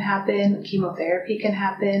 surgery can happen, chemotherapy can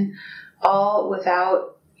happen, all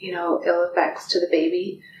without, ill effects to the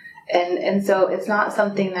baby. And so it's not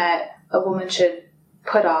something that a woman should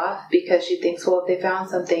put off because she thinks, well, if they found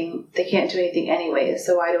something, they can't do anything anyway,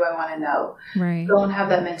 so why do I want to know? Right. Don't have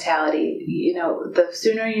that mentality. The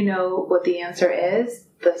sooner you know what the answer is,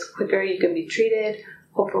 the quicker you can be treated.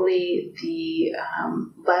 Hopefully, the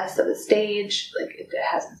less of a stage, like if it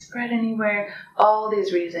hasn't spread anywhere, all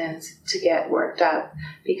these reasons to get worked up.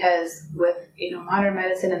 Because with modern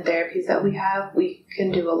medicine and therapies that we have, we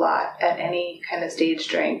can do a lot at any kind of stage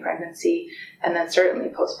during pregnancy, and then certainly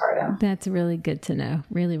postpartum. That's really good to know.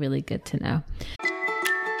 Really, really good to know.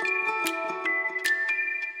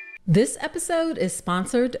 This episode is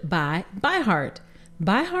sponsored by ByHeart.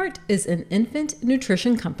 ByHeart is an infant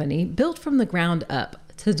nutrition company built from the ground up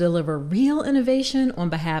to deliver real innovation on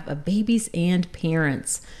behalf of babies and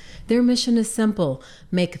parents. Their mission is simple: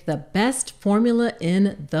 make the best formula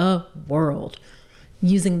in the world.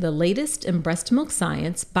 Using the latest in breast milk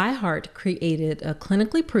science, ByHeart created a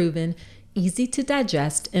clinically proven, easy to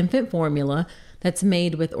digest infant formula that's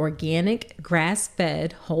made with organic,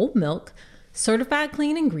 grass-fed whole milk, certified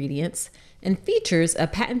clean ingredients, and features a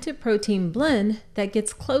patented protein blend that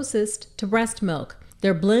gets closest to breast milk.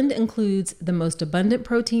 Their blend includes the most abundant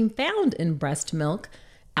protein found in breast milk,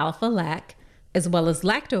 alpha-lac, as well as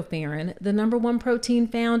lactoferrin, the number one protein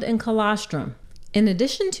found in colostrum. In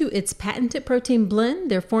addition to its patented protein blend,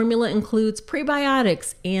 their formula includes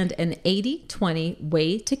prebiotics and an 80-20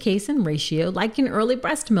 whey to casein ratio like in early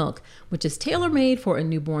breast milk, which is tailor-made for a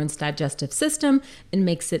newborn's digestive system and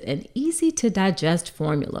makes it an easy-to-digest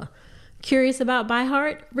formula. Curious about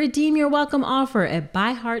ByHeart? Redeem your welcome offer at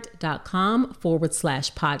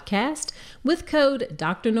byheart.com/podcast with code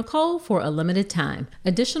Dr. Nicole for a limited time.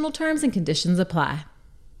 Additional terms and conditions apply.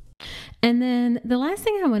 And then the last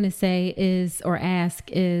thing I want to say is, or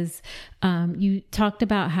ask is, you talked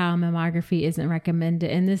about how mammography isn't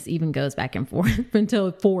recommended, and this even goes back and forth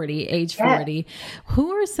until age 40.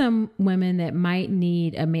 Who are some women that might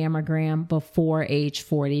need a mammogram before age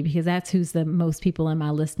 40? Because that's who's the most people in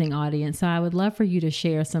my listening audience. So I would love for you to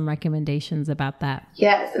share some recommendations about that.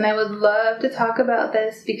 Yes, and I would love to talk about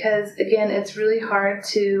this because, again, it's really hard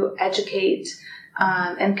to educate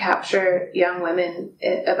and capture young women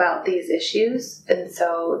about these issues. And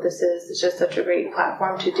so this is just such a great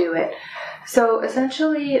platform to do it. So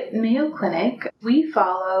essentially, Mayo Clinic, we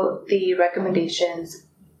follow the recommendations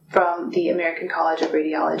from the American College of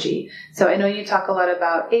Radiology. So I know you talk a lot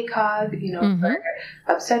about ACOG, for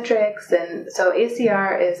obstetrics. And so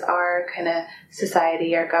ACR is our kind of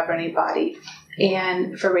society, our governing body,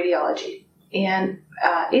 and for radiology. And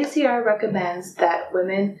ACR recommends that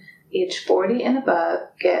women age 40 and above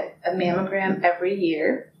get a mammogram every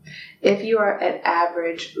year if you are at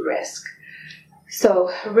average risk. So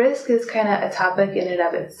risk is kind of a topic in and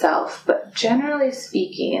of itself, but generally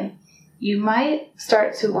speaking, you might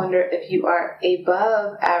start to wonder if you are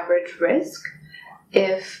above average risk,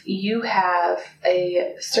 if you have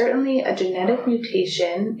certainly a genetic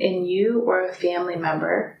mutation in you or a family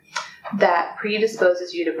member that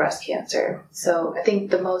predisposes you to breast cancer. So I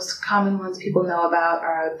think the most common ones people know about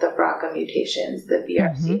are the BRCA mutations, the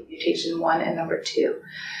BRCA mutation 1 and number 2.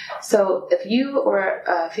 So if you or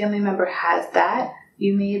a family member has that,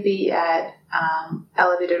 you may be at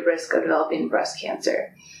elevated risk of developing breast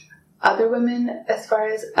cancer. Other women, as far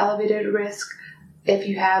as elevated risk, if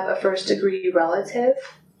you have a first-degree relative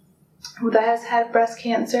that has had breast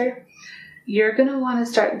cancer, you're going to want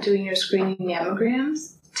to start doing your screening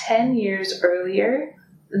mammograms 10 years earlier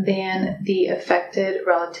than the affected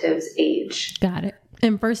relative's age. Got it.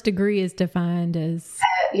 And first degree is defined as?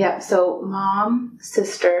 So mom,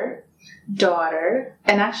 sister, daughter,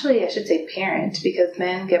 and actually I should say parent, because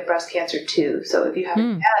men get breast cancer too. So if you have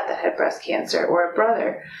a dad that had breast cancer or a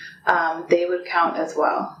brother, they would count as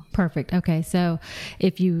well. Perfect. Okay. So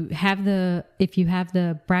if you have the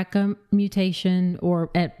BRCA mutation or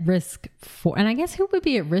at risk for, and I guess who would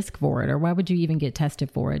be at risk for it, or why would you even get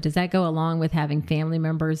tested for it? Does that go along with having family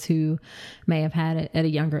members who may have had it at a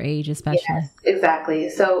younger age, especially? Yes, exactly.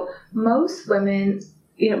 So most women,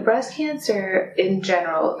 breast cancer in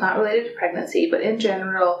general, not related to pregnancy, but in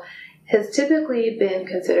general, has typically been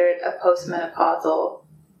considered a postmenopausal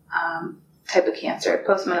type of cancer,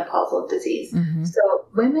 postmenopausal disease. Mm-hmm. So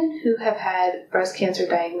women who have had breast cancer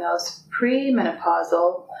diagnosed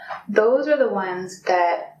premenopausal, those are the ones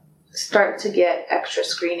that start to get extra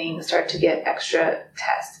screening, start to get extra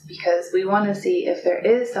tests, because we want to see if there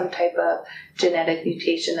is some type of genetic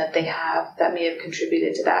mutation that they have that may have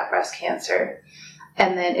contributed to that breast cancer.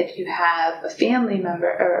 And then if you have a family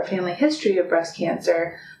member or a family history of breast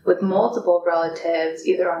cancer with multiple relatives,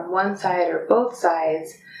 either on one side or both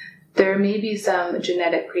sides, there may be some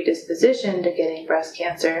genetic predisposition to getting breast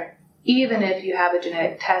cancer. Even if you have a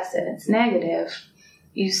genetic test and it's negative,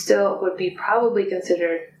 you still would be probably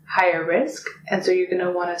considered higher risk. And so you're going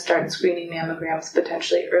to want to start screening mammograms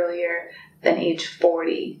potentially earlier than age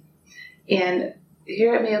 40. And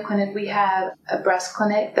here at Mayo Clinic, we have a breast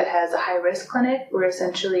clinic that has a high-risk clinic where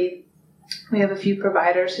essentially we have a few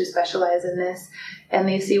providers who specialize in this, and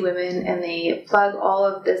they see women and they plug all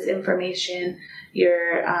of this information,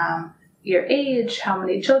 your age, how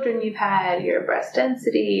many children you've had, your breast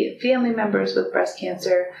density, family members with breast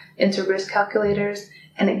cancer, into risk calculators,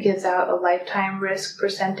 and it gives out a lifetime risk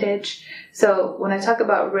percentage. So when I talk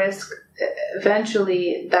about risk,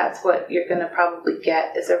 eventually that's what you're going to probably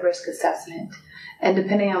get is a risk assessment. And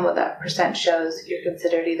depending on what that percent shows, you're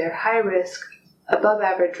considered either high risk, above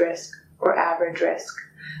average risk, or average risk.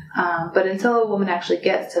 But until a woman actually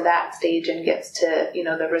gets to that stage and gets to,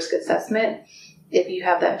 the risk assessment, if you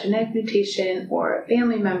have that genetic mutation or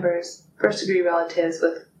family members, first degree relatives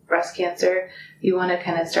with breast cancer, you want to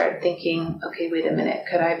kind of start thinking, okay, wait a minute,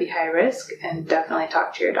 could I be high risk? And definitely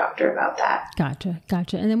talk to your doctor about that. Gotcha.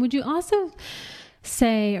 And then would you also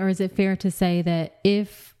say, or is it fair to say that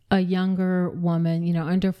if a younger woman,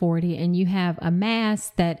 under 40, and you have a mass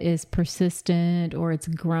that is persistent or it's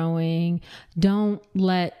growing, don't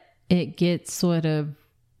let it get sort of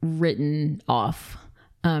written off.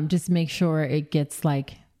 Just make sure it gets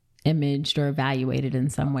imaged or evaluated in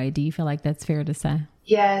some way. Do you feel like that's fair to say?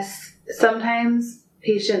 Yes. Sometimes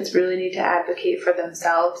patients really need to advocate for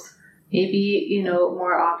themselves. Maybe,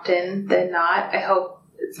 more often than not. I hope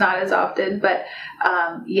it's not as often, but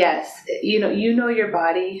yes, you know your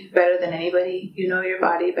body better than anybody. You know your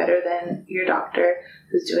body better than your doctor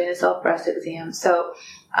who's doing a self-breast exam. So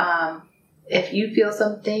if you feel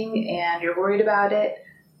something and you're worried about it,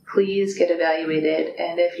 please get evaluated.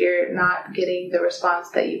 And if you're not getting the response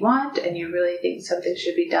that you want and you really think something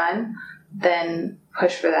should be done, then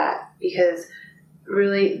push for that. Because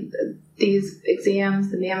really, these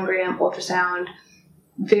exams, the mammogram, ultrasound,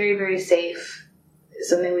 very, very safe.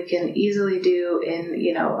 Something we can easily do in,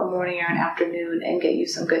 a morning or an afternoon and get you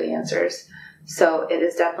some good answers. So it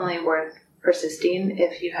is definitely worth persisting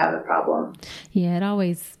if you have a problem. Yeah, it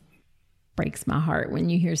always breaks my heart when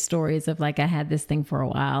you hear stories of I had this thing for a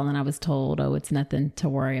while and I was told, oh, it's nothing to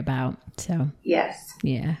worry about. So yes.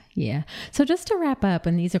 Yeah. So just to wrap up,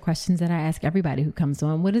 and these are questions that I ask everybody who comes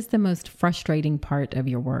on, what is the most frustrating part of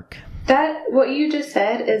your work? What you just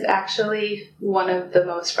said is actually one of the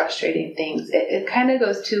most frustrating things. It kind of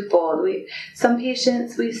goes twofold. Some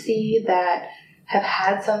patients we see that have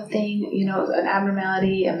had something, an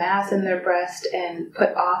abnormality, a mass in their breast, and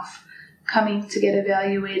put off coming to get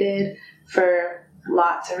evaluated for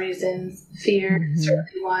lots of reasons. Fear is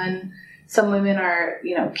certainly one. Some women are,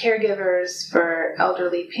 caregivers for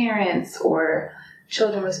elderly parents or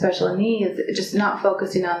children with special needs, just not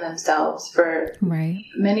focusing on themselves for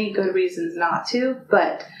many good reasons not to,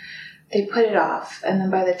 but they put it off. And then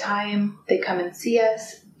by the time they come and see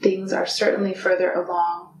us, things are certainly further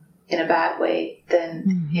along in a bad way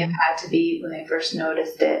than they have had to be when they first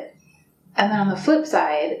noticed it. And then on the flip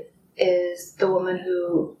side is the woman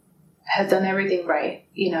who has done everything right.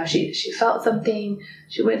 She felt something,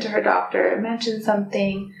 she went to her doctor, mentioned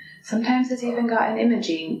something, sometimes has even gotten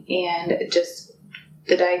imaging, and just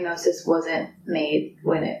the diagnosis wasn't made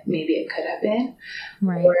when maybe it could have been.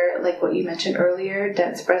 Right. Or like what you mentioned earlier,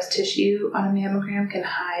 dense breast tissue on a mammogram can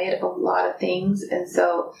hide a lot of things, and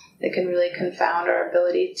so it can really confound our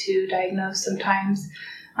ability to diagnose sometimes.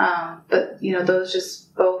 But those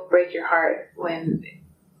just both break your heart when,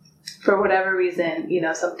 for whatever reason,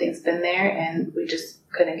 something's been there and we just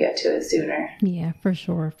couldn't get to it sooner. Yeah, for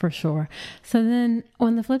sure. So then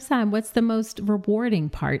on the flip side, what's the most rewarding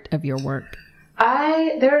part of your work?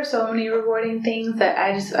 There are so many rewarding things that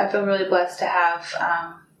I feel really blessed to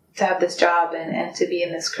have this job and to be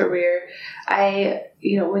in this career.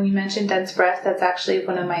 When you mentioned dense breast, that's actually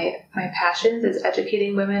one of my passions, is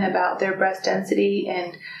educating women about their breast density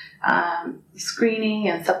and screening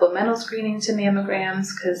and supplemental screening to mammograms,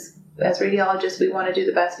 because as radiologists, we want to do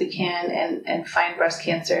the best we can and find breast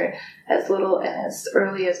cancer as little and as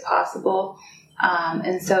early as possible.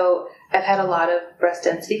 And so I've had a lot of breast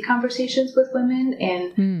density conversations with women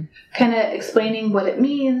and kind of explaining what it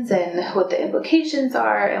means and what the implications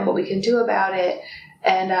are and what we can do about it.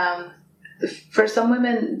 And for some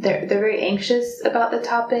women, they're very anxious about the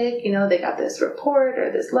topic. They got this report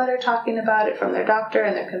or this letter talking about it from their doctor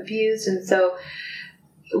and they're confused. And so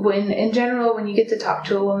when you get to talk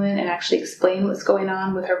to a woman and actually explain what's going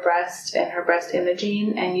on with her breast and her breast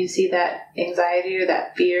imaging, and you see that anxiety or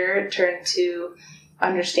that fear turn to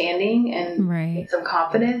understanding and some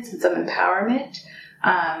confidence and some empowerment,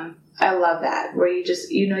 I love that, where you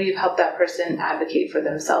just, you've helped that person advocate for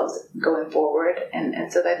themselves going forward.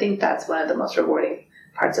 And so I think that's one of the most rewarding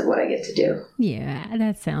parts of what I get to do. Yeah,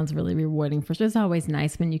 that sounds really rewarding for sure. It's always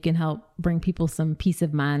nice when you can help bring people some peace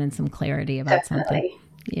of mind and some clarity about something.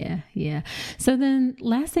 Yeah. So then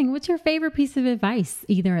last thing, what's your favorite piece of advice,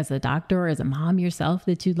 either as a doctor or as a mom yourself,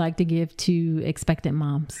 that you'd like to give to expectant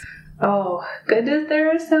moms? Oh, goodness, there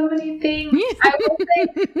are so many things. I will say,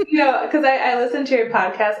 because I listened to your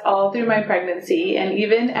podcast all through my pregnancy, and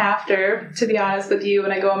even after, to be honest with you,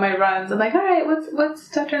 when I go on my runs, I'm like, all right, what's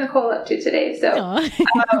Dr. Nicole up to today? So,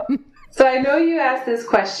 so I know you asked this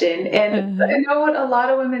question, and I know what a lot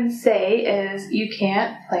of women say is you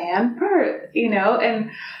can't plan birth, and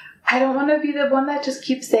I don't want to be the one that just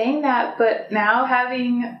keeps saying that, but now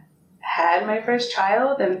having had my first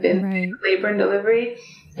child and been through labor and delivery,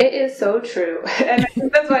 it is so true. And I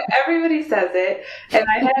think that's why everybody says it. And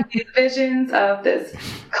I had these visions of this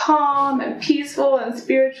calm and peaceful and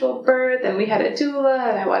spiritual birth. And we had a doula,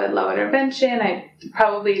 and I wanted low intervention. I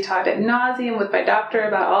probably talked ad nauseum with my doctor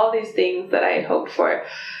about all these things that I had hoped for.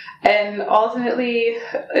 And ultimately,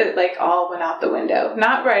 it all went out the window.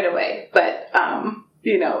 Not right away, but,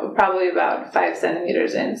 probably about 5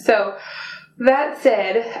 centimeters in. So that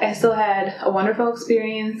said, I still had a wonderful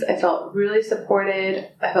experience. I felt really supported.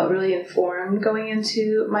 I felt really informed going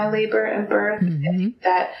into my labor and birth. Mm-hmm. I think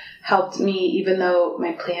that helped me, even though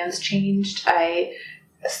my plans changed.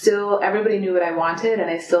 Everybody knew what I wanted,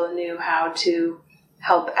 and I still knew how to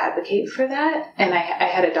help advocate for that. And I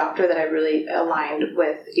had a doctor that I really aligned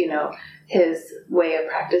with, his way of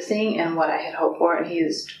practicing and what I had hoped for. And he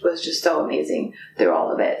was just so amazing through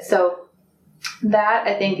all of it. So that,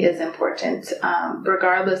 I think, is important.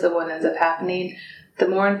 Regardless of what ends up happening, the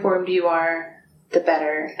more informed you are, the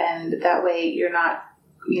better. And that way you're not,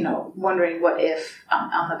 wondering what if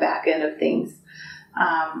on the back end of things.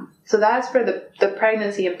 So that's for the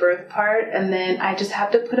pregnancy and birth part. And then I just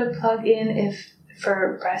have to put a plug in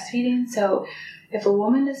for breastfeeding. So if a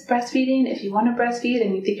woman is breastfeeding, if you want to breastfeed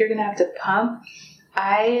and you think you're going to have to pump,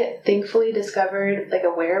 I thankfully discovered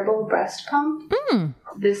a wearable breast pump.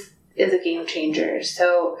 This is a game changer.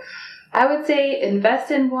 So I would say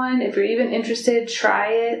invest in one. If you're even interested,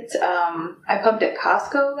 try it. I pumped at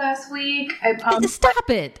Costco last week. Stop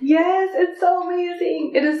it. Yes, it's so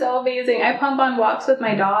amazing. It is so amazing. I pump on walks with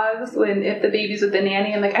my dogs if the baby's with the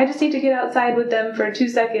nanny. I'm like, I just need to get outside with them for 2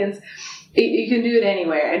 seconds. You can do it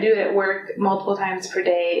anywhere. I do it at work multiple times per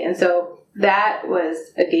day. And so that was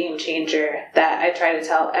a game changer that I try to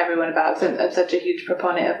tell everyone about, since I'm such a huge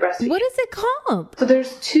proponent of breastfeeding. What is it called? So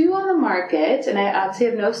there's 2 on the market, and I obviously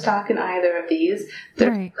have no stock in either of these.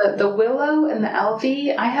 The Willow and the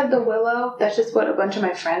Elvie. I have the Willow. That's just what a bunch of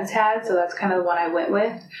my friends had, so that's kind of the one I went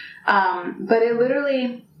with. But it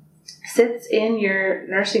literally sits in your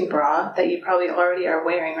nursing bra that you probably already are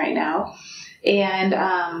wearing right now. And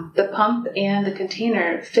the pump and the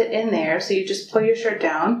container fit in there, so you just pull your shirt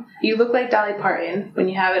down. You look like Dolly Parton when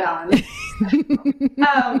you have it on.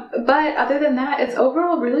 But other than that, it's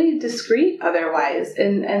overall really discreet otherwise.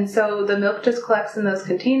 And so the milk just collects in those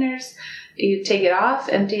containers. You take it off,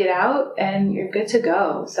 empty it out, and you're good to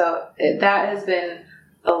go. So that has been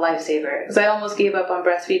a lifesaver, because I almost gave up on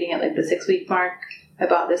breastfeeding at the 6-week mark. I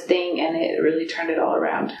bought this thing, and it really turned it all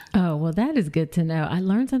around. Oh, well, that is good to know. I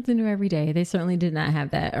learn something new every day. They certainly did not have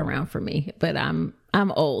that around for me, but I'm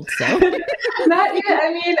old, so. Not yet.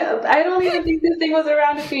 I mean, I don't even think this thing was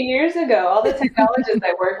around a few years ago. All the technologists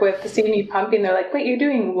I work with to see me pumping, they're like, wait, you're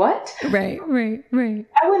doing what? Right.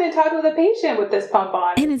 I went and talked with a patient with this pump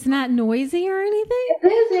on. And it's not noisy or anything? It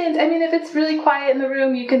isn't. I mean, if it's really quiet in the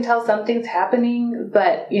room, you can tell something's happening,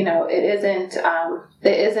 but,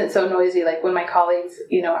 it isn't so noisy. Like when my colleagues,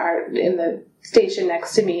 are in the station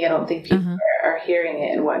next to me, I don't think people are hearing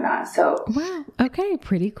it and whatnot. So. Wow. Okay.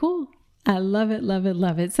 Pretty cool. I love it, love it,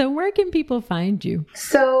 love it. So where can people find you?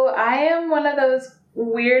 So I am one of those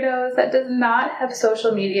weirdos that does not have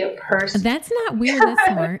social media personally. That's not weird,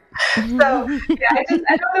 that's smart. So I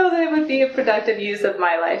don't know that it would be a productive use of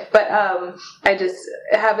my life, but I just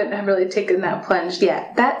haven't really taken that plunge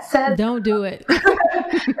yet. That said, don't do it.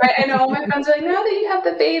 Right? I know all my friends are like, now that you have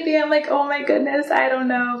the baby, I'm like, oh my goodness, I don't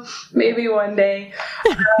know, maybe one day.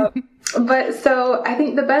 But so I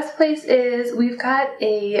think the best place is we've got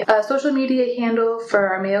a social media handle for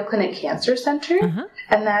our Mayo Clinic Cancer Center,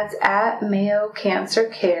 and that's at Mayo Cancer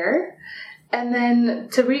Care. And then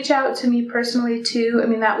to reach out to me personally too, I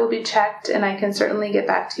mean, that will be checked and I can certainly get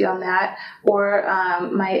back to you on that. Or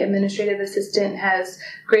my administrative assistant has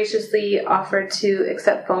graciously offered to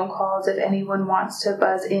accept phone calls if anyone wants to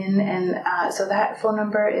buzz in. And so that phone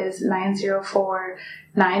number is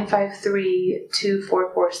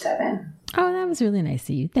 904-953-2447. Oh, that was really nice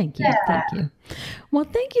of you. Thank you. Yeah. Thank you. Well,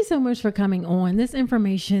 thank you so much for coming on. This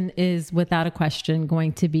information is without a question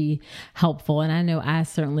going to be helpful. And I know I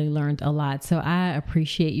certainly learned a lot. So I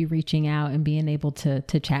appreciate you reaching out and being able to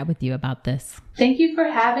chat with you about this. Thank you for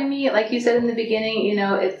having me. Like you said in the beginning, you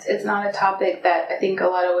know, it's not a topic that I think a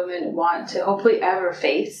lot of women want to hopefully ever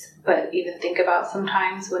face, but even think about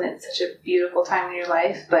sometimes when it's such a beautiful time in your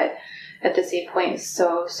life. But at the same point,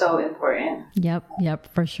 so important.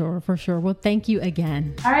 Yep, for sure. Well, thank you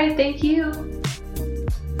again. All right, thank you.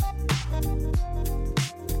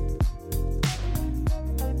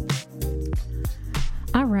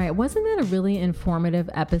 All right, wasn't that a really informative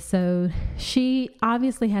episode? She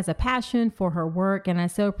obviously has a passion for her work, and I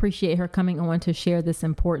so appreciate her coming on to share this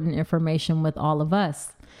important information with all of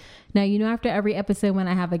us. Now, you know, after every episode when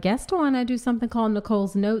I have a guest on, I do something called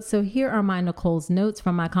Nicole's Notes. So here are my Nicole's Notes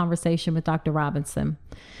from my conversation with Dr. Robinson.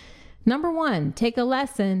 Number 1, take a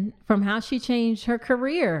lesson from how she changed her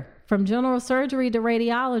career from general surgery to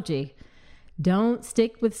radiology. Don't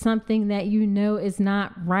stick with something that you know is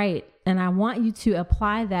not right. And I want you to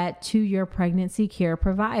apply that to your pregnancy care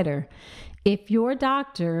provider. If your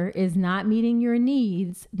doctor is not meeting your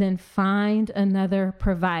needs, then find another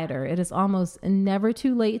provider. It is almost never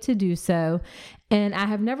too late to do so. And I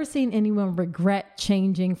have never seen anyone regret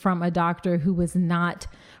changing from a doctor who was not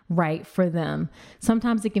right for them.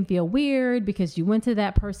 Sometimes it can feel weird because you went to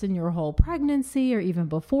that person your whole pregnancy or even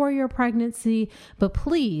before your pregnancy. But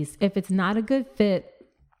please, if it's not a good fit,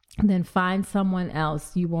 then find someone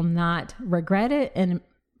else. You will not regret it. And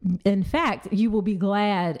in fact, you will be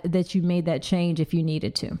glad that you made that change if you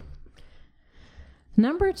needed to.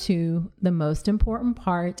 Number 2, the most important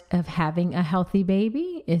part of having a healthy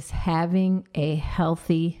baby is having a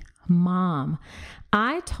healthy mom.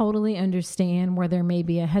 I totally understand where there may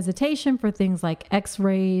be a hesitation for things like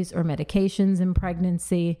x-rays or medications in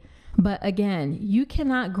pregnancy. But again, you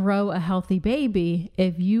cannot grow a healthy baby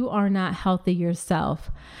if you are not healthy yourself.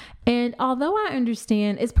 And although I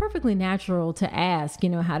understand it's perfectly natural to ask,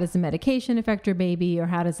 how does the medication affect your baby or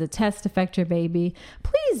how does the test affect your baby?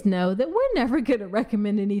 Please know that we're never going to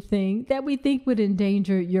recommend anything that we think would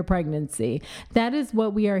endanger your pregnancy. That is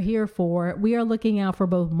what we are here for. We are looking out for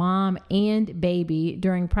both mom and baby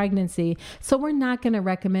during pregnancy. So we're not going to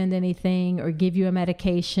recommend anything or give you a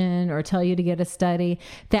medication or tell you to get a study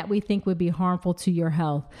that we think would be harmful to your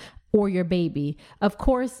health or your baby. Of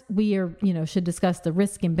course, we should discuss the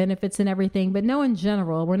risk and benefits and everything, but no, in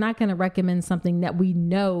general, we're not going to recommend something that we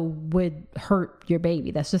know would hurt your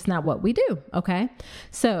baby. That's just not what we do. Okay.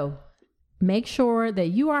 So make sure that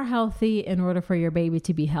you are healthy in order for your baby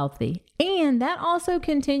to be healthy. And that also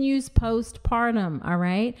continues postpartum. All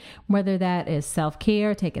right. Whether that is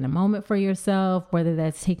self-care, taking a moment for yourself, whether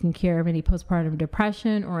that's taking care of any postpartum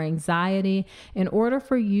depression or anxiety, in order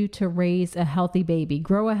for you to raise a healthy baby,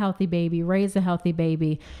 grow a healthy baby, raise a healthy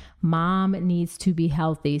baby, mom needs to be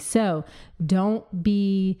healthy. So don't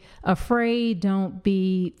be afraid. Don't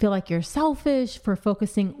feel like you're selfish for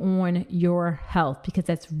focusing on your health, because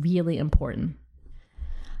that's really important.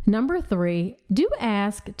 Number 3, do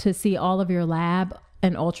ask to see all of your lab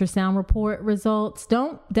and ultrasound report results.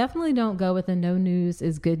 Definitely don't go with a no news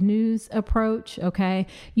is good news approach. Okay.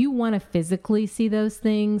 You want to physically see those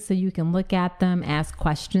things so you can look at them, ask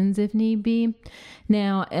questions if need be.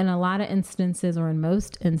 Now, in a lot of instances, or in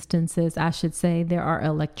most instances, I should say, there are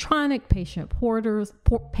electronic patient portals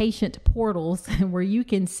where you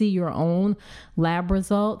can see your own lab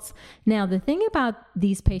results. Now, the thing about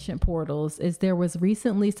these patient portals is there was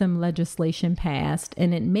recently some legislation passed,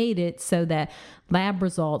 and it made it so that lab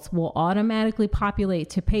results will automatically populate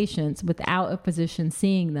to patients without a physician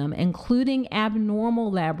seeing them, including abnormal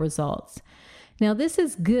lab results. Now, this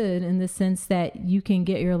is good in the sense that you can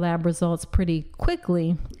get your lab results pretty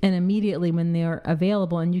quickly and immediately when they're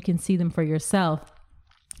available, and you can see them for yourself.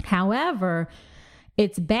 However,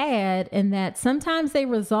 it's bad in that sometimes they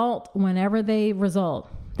result whenever they result.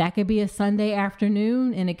 That could be a Sunday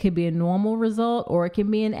afternoon, and it could be a normal result, or it can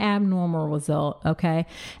be an abnormal result. Okay.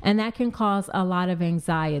 And that can cause a lot of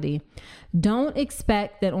anxiety. Don't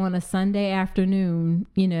expect that on a Sunday afternoon,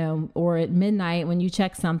 or at midnight when you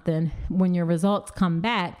check something, when your results come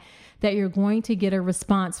back, that you're going to get a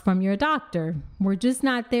response from your doctor. We're just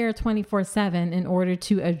not there 24/7 in order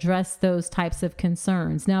to address those types of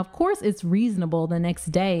concerns. Now, of course, it's reasonable the next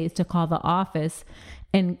day to call the office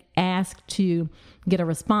and ask to get a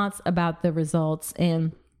response about the results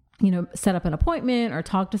and set up an appointment or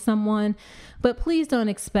talk to someone. But please don't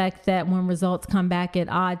expect that when results come back at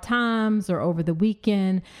odd times or over the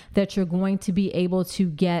weekend that you're going to be able to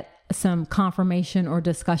get some confirmation or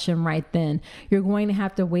discussion right then. You're going to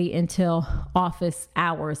have to wait until office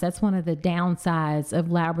hours. That's one of the downsides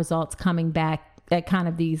of lab results coming back at kind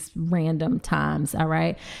of these random times. All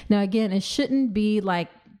right. Now, again, it shouldn't be like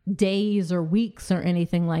days or weeks or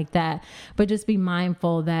anything like that, but just be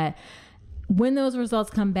mindful that when those results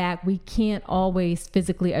come back, we can't always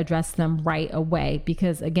physically address them right away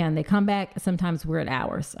because, again, they come back sometimes weird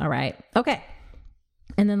hours. All right. Okay.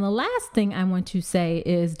 And then the last thing I want to say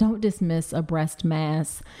is don't dismiss a breast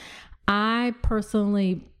mass. I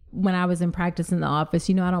personally, when I was in practice in the office,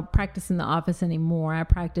 I don't practice in the office anymore. I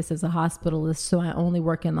practice as a hospitalist, so I only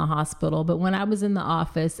work in the hospital. But when I was in the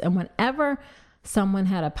office and whenever someone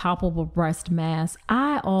had a palpable breast mass,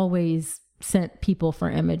 I always sent people for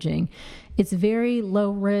imaging. It's very low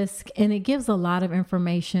risk and it gives a lot of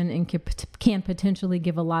information and can potentially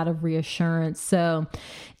give a lot of reassurance. So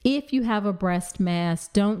if you have a breast mass,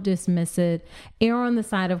 don't dismiss it. Err on the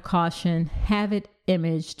side of caution. Have it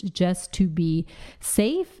imaged just to be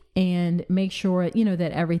safe and make sure,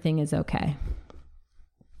 that everything is okay.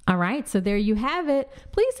 All right. So there you have it.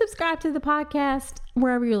 Please subscribe to the podcast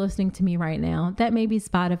wherever you're listening to me right now. That may be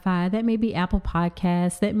Spotify. That may be Apple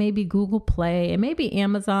Podcasts. That may be Google Play. It may be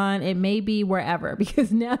Amazon. It may be wherever,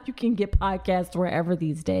 because now you can get podcasts wherever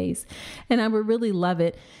these days. And I would really love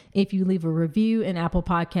it if you leave a review in Apple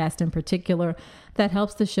Podcast in particular. That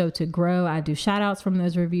helps the show to grow. I do shout outs from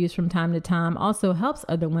those reviews from time to time. Also helps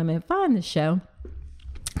other women find the show.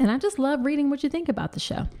 And I just love reading what you think about the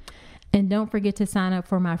show. And don't forget to sign up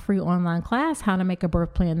for my free online class, How to Make a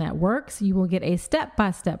Birth Plan That Works. You will get a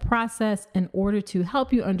step-by-step process in order to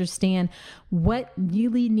help you understand what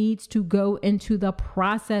really needs to go into the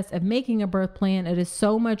process of making a birth plan. It is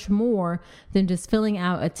so much more than just filling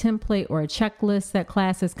out a template or a checklist. That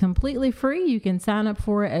class is completely free. You can sign up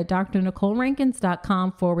for it at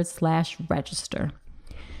drnicolerankins.com/register.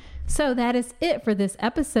 So that is it for this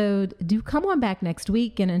episode. Do come on back next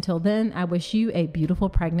week. And until then, I wish you a beautiful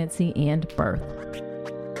pregnancy and birth.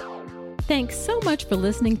 Thanks so much for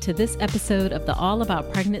listening to this episode of the All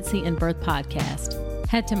About Pregnancy and Birth podcast.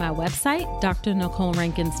 Head to my website,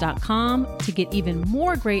 drnicolerankins.com, to get even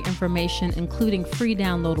more great information, including free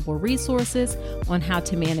downloadable resources on how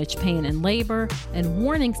to manage pain and labor and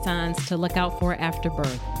warning signs to look out for after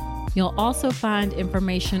birth. You'll also find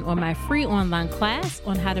information on my free online class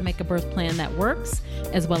on how to make a birth plan that works,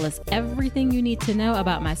 as well as everything you need to know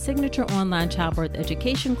about my signature online childbirth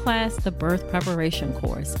education class, the Birth Preparation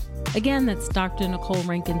Course. Again, that's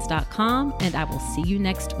drnicolerankins.com, and I will see you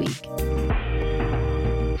next week.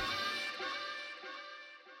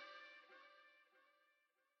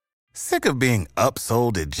 Sick of being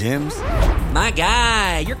upsold at gyms? My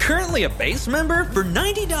guy, you're currently a base member? For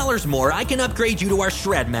 $90 more, I can upgrade you to our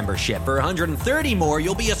Shred membership. For $130 more,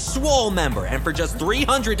 you'll be a Swole member. And for just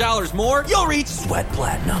 $300 more, you'll reach Sweat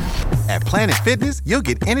Platinum. At Planet Fitness, you'll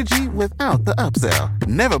get energy without the upsell.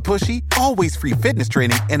 Never pushy, always free fitness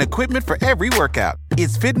training and equipment for every workout.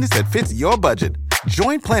 It's fitness that fits your budget.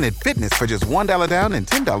 Join Planet Fitness for just $1 down and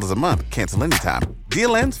 $10 a month. Cancel anytime.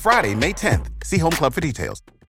 Deal ends Friday, May 10th. See Home Club for details.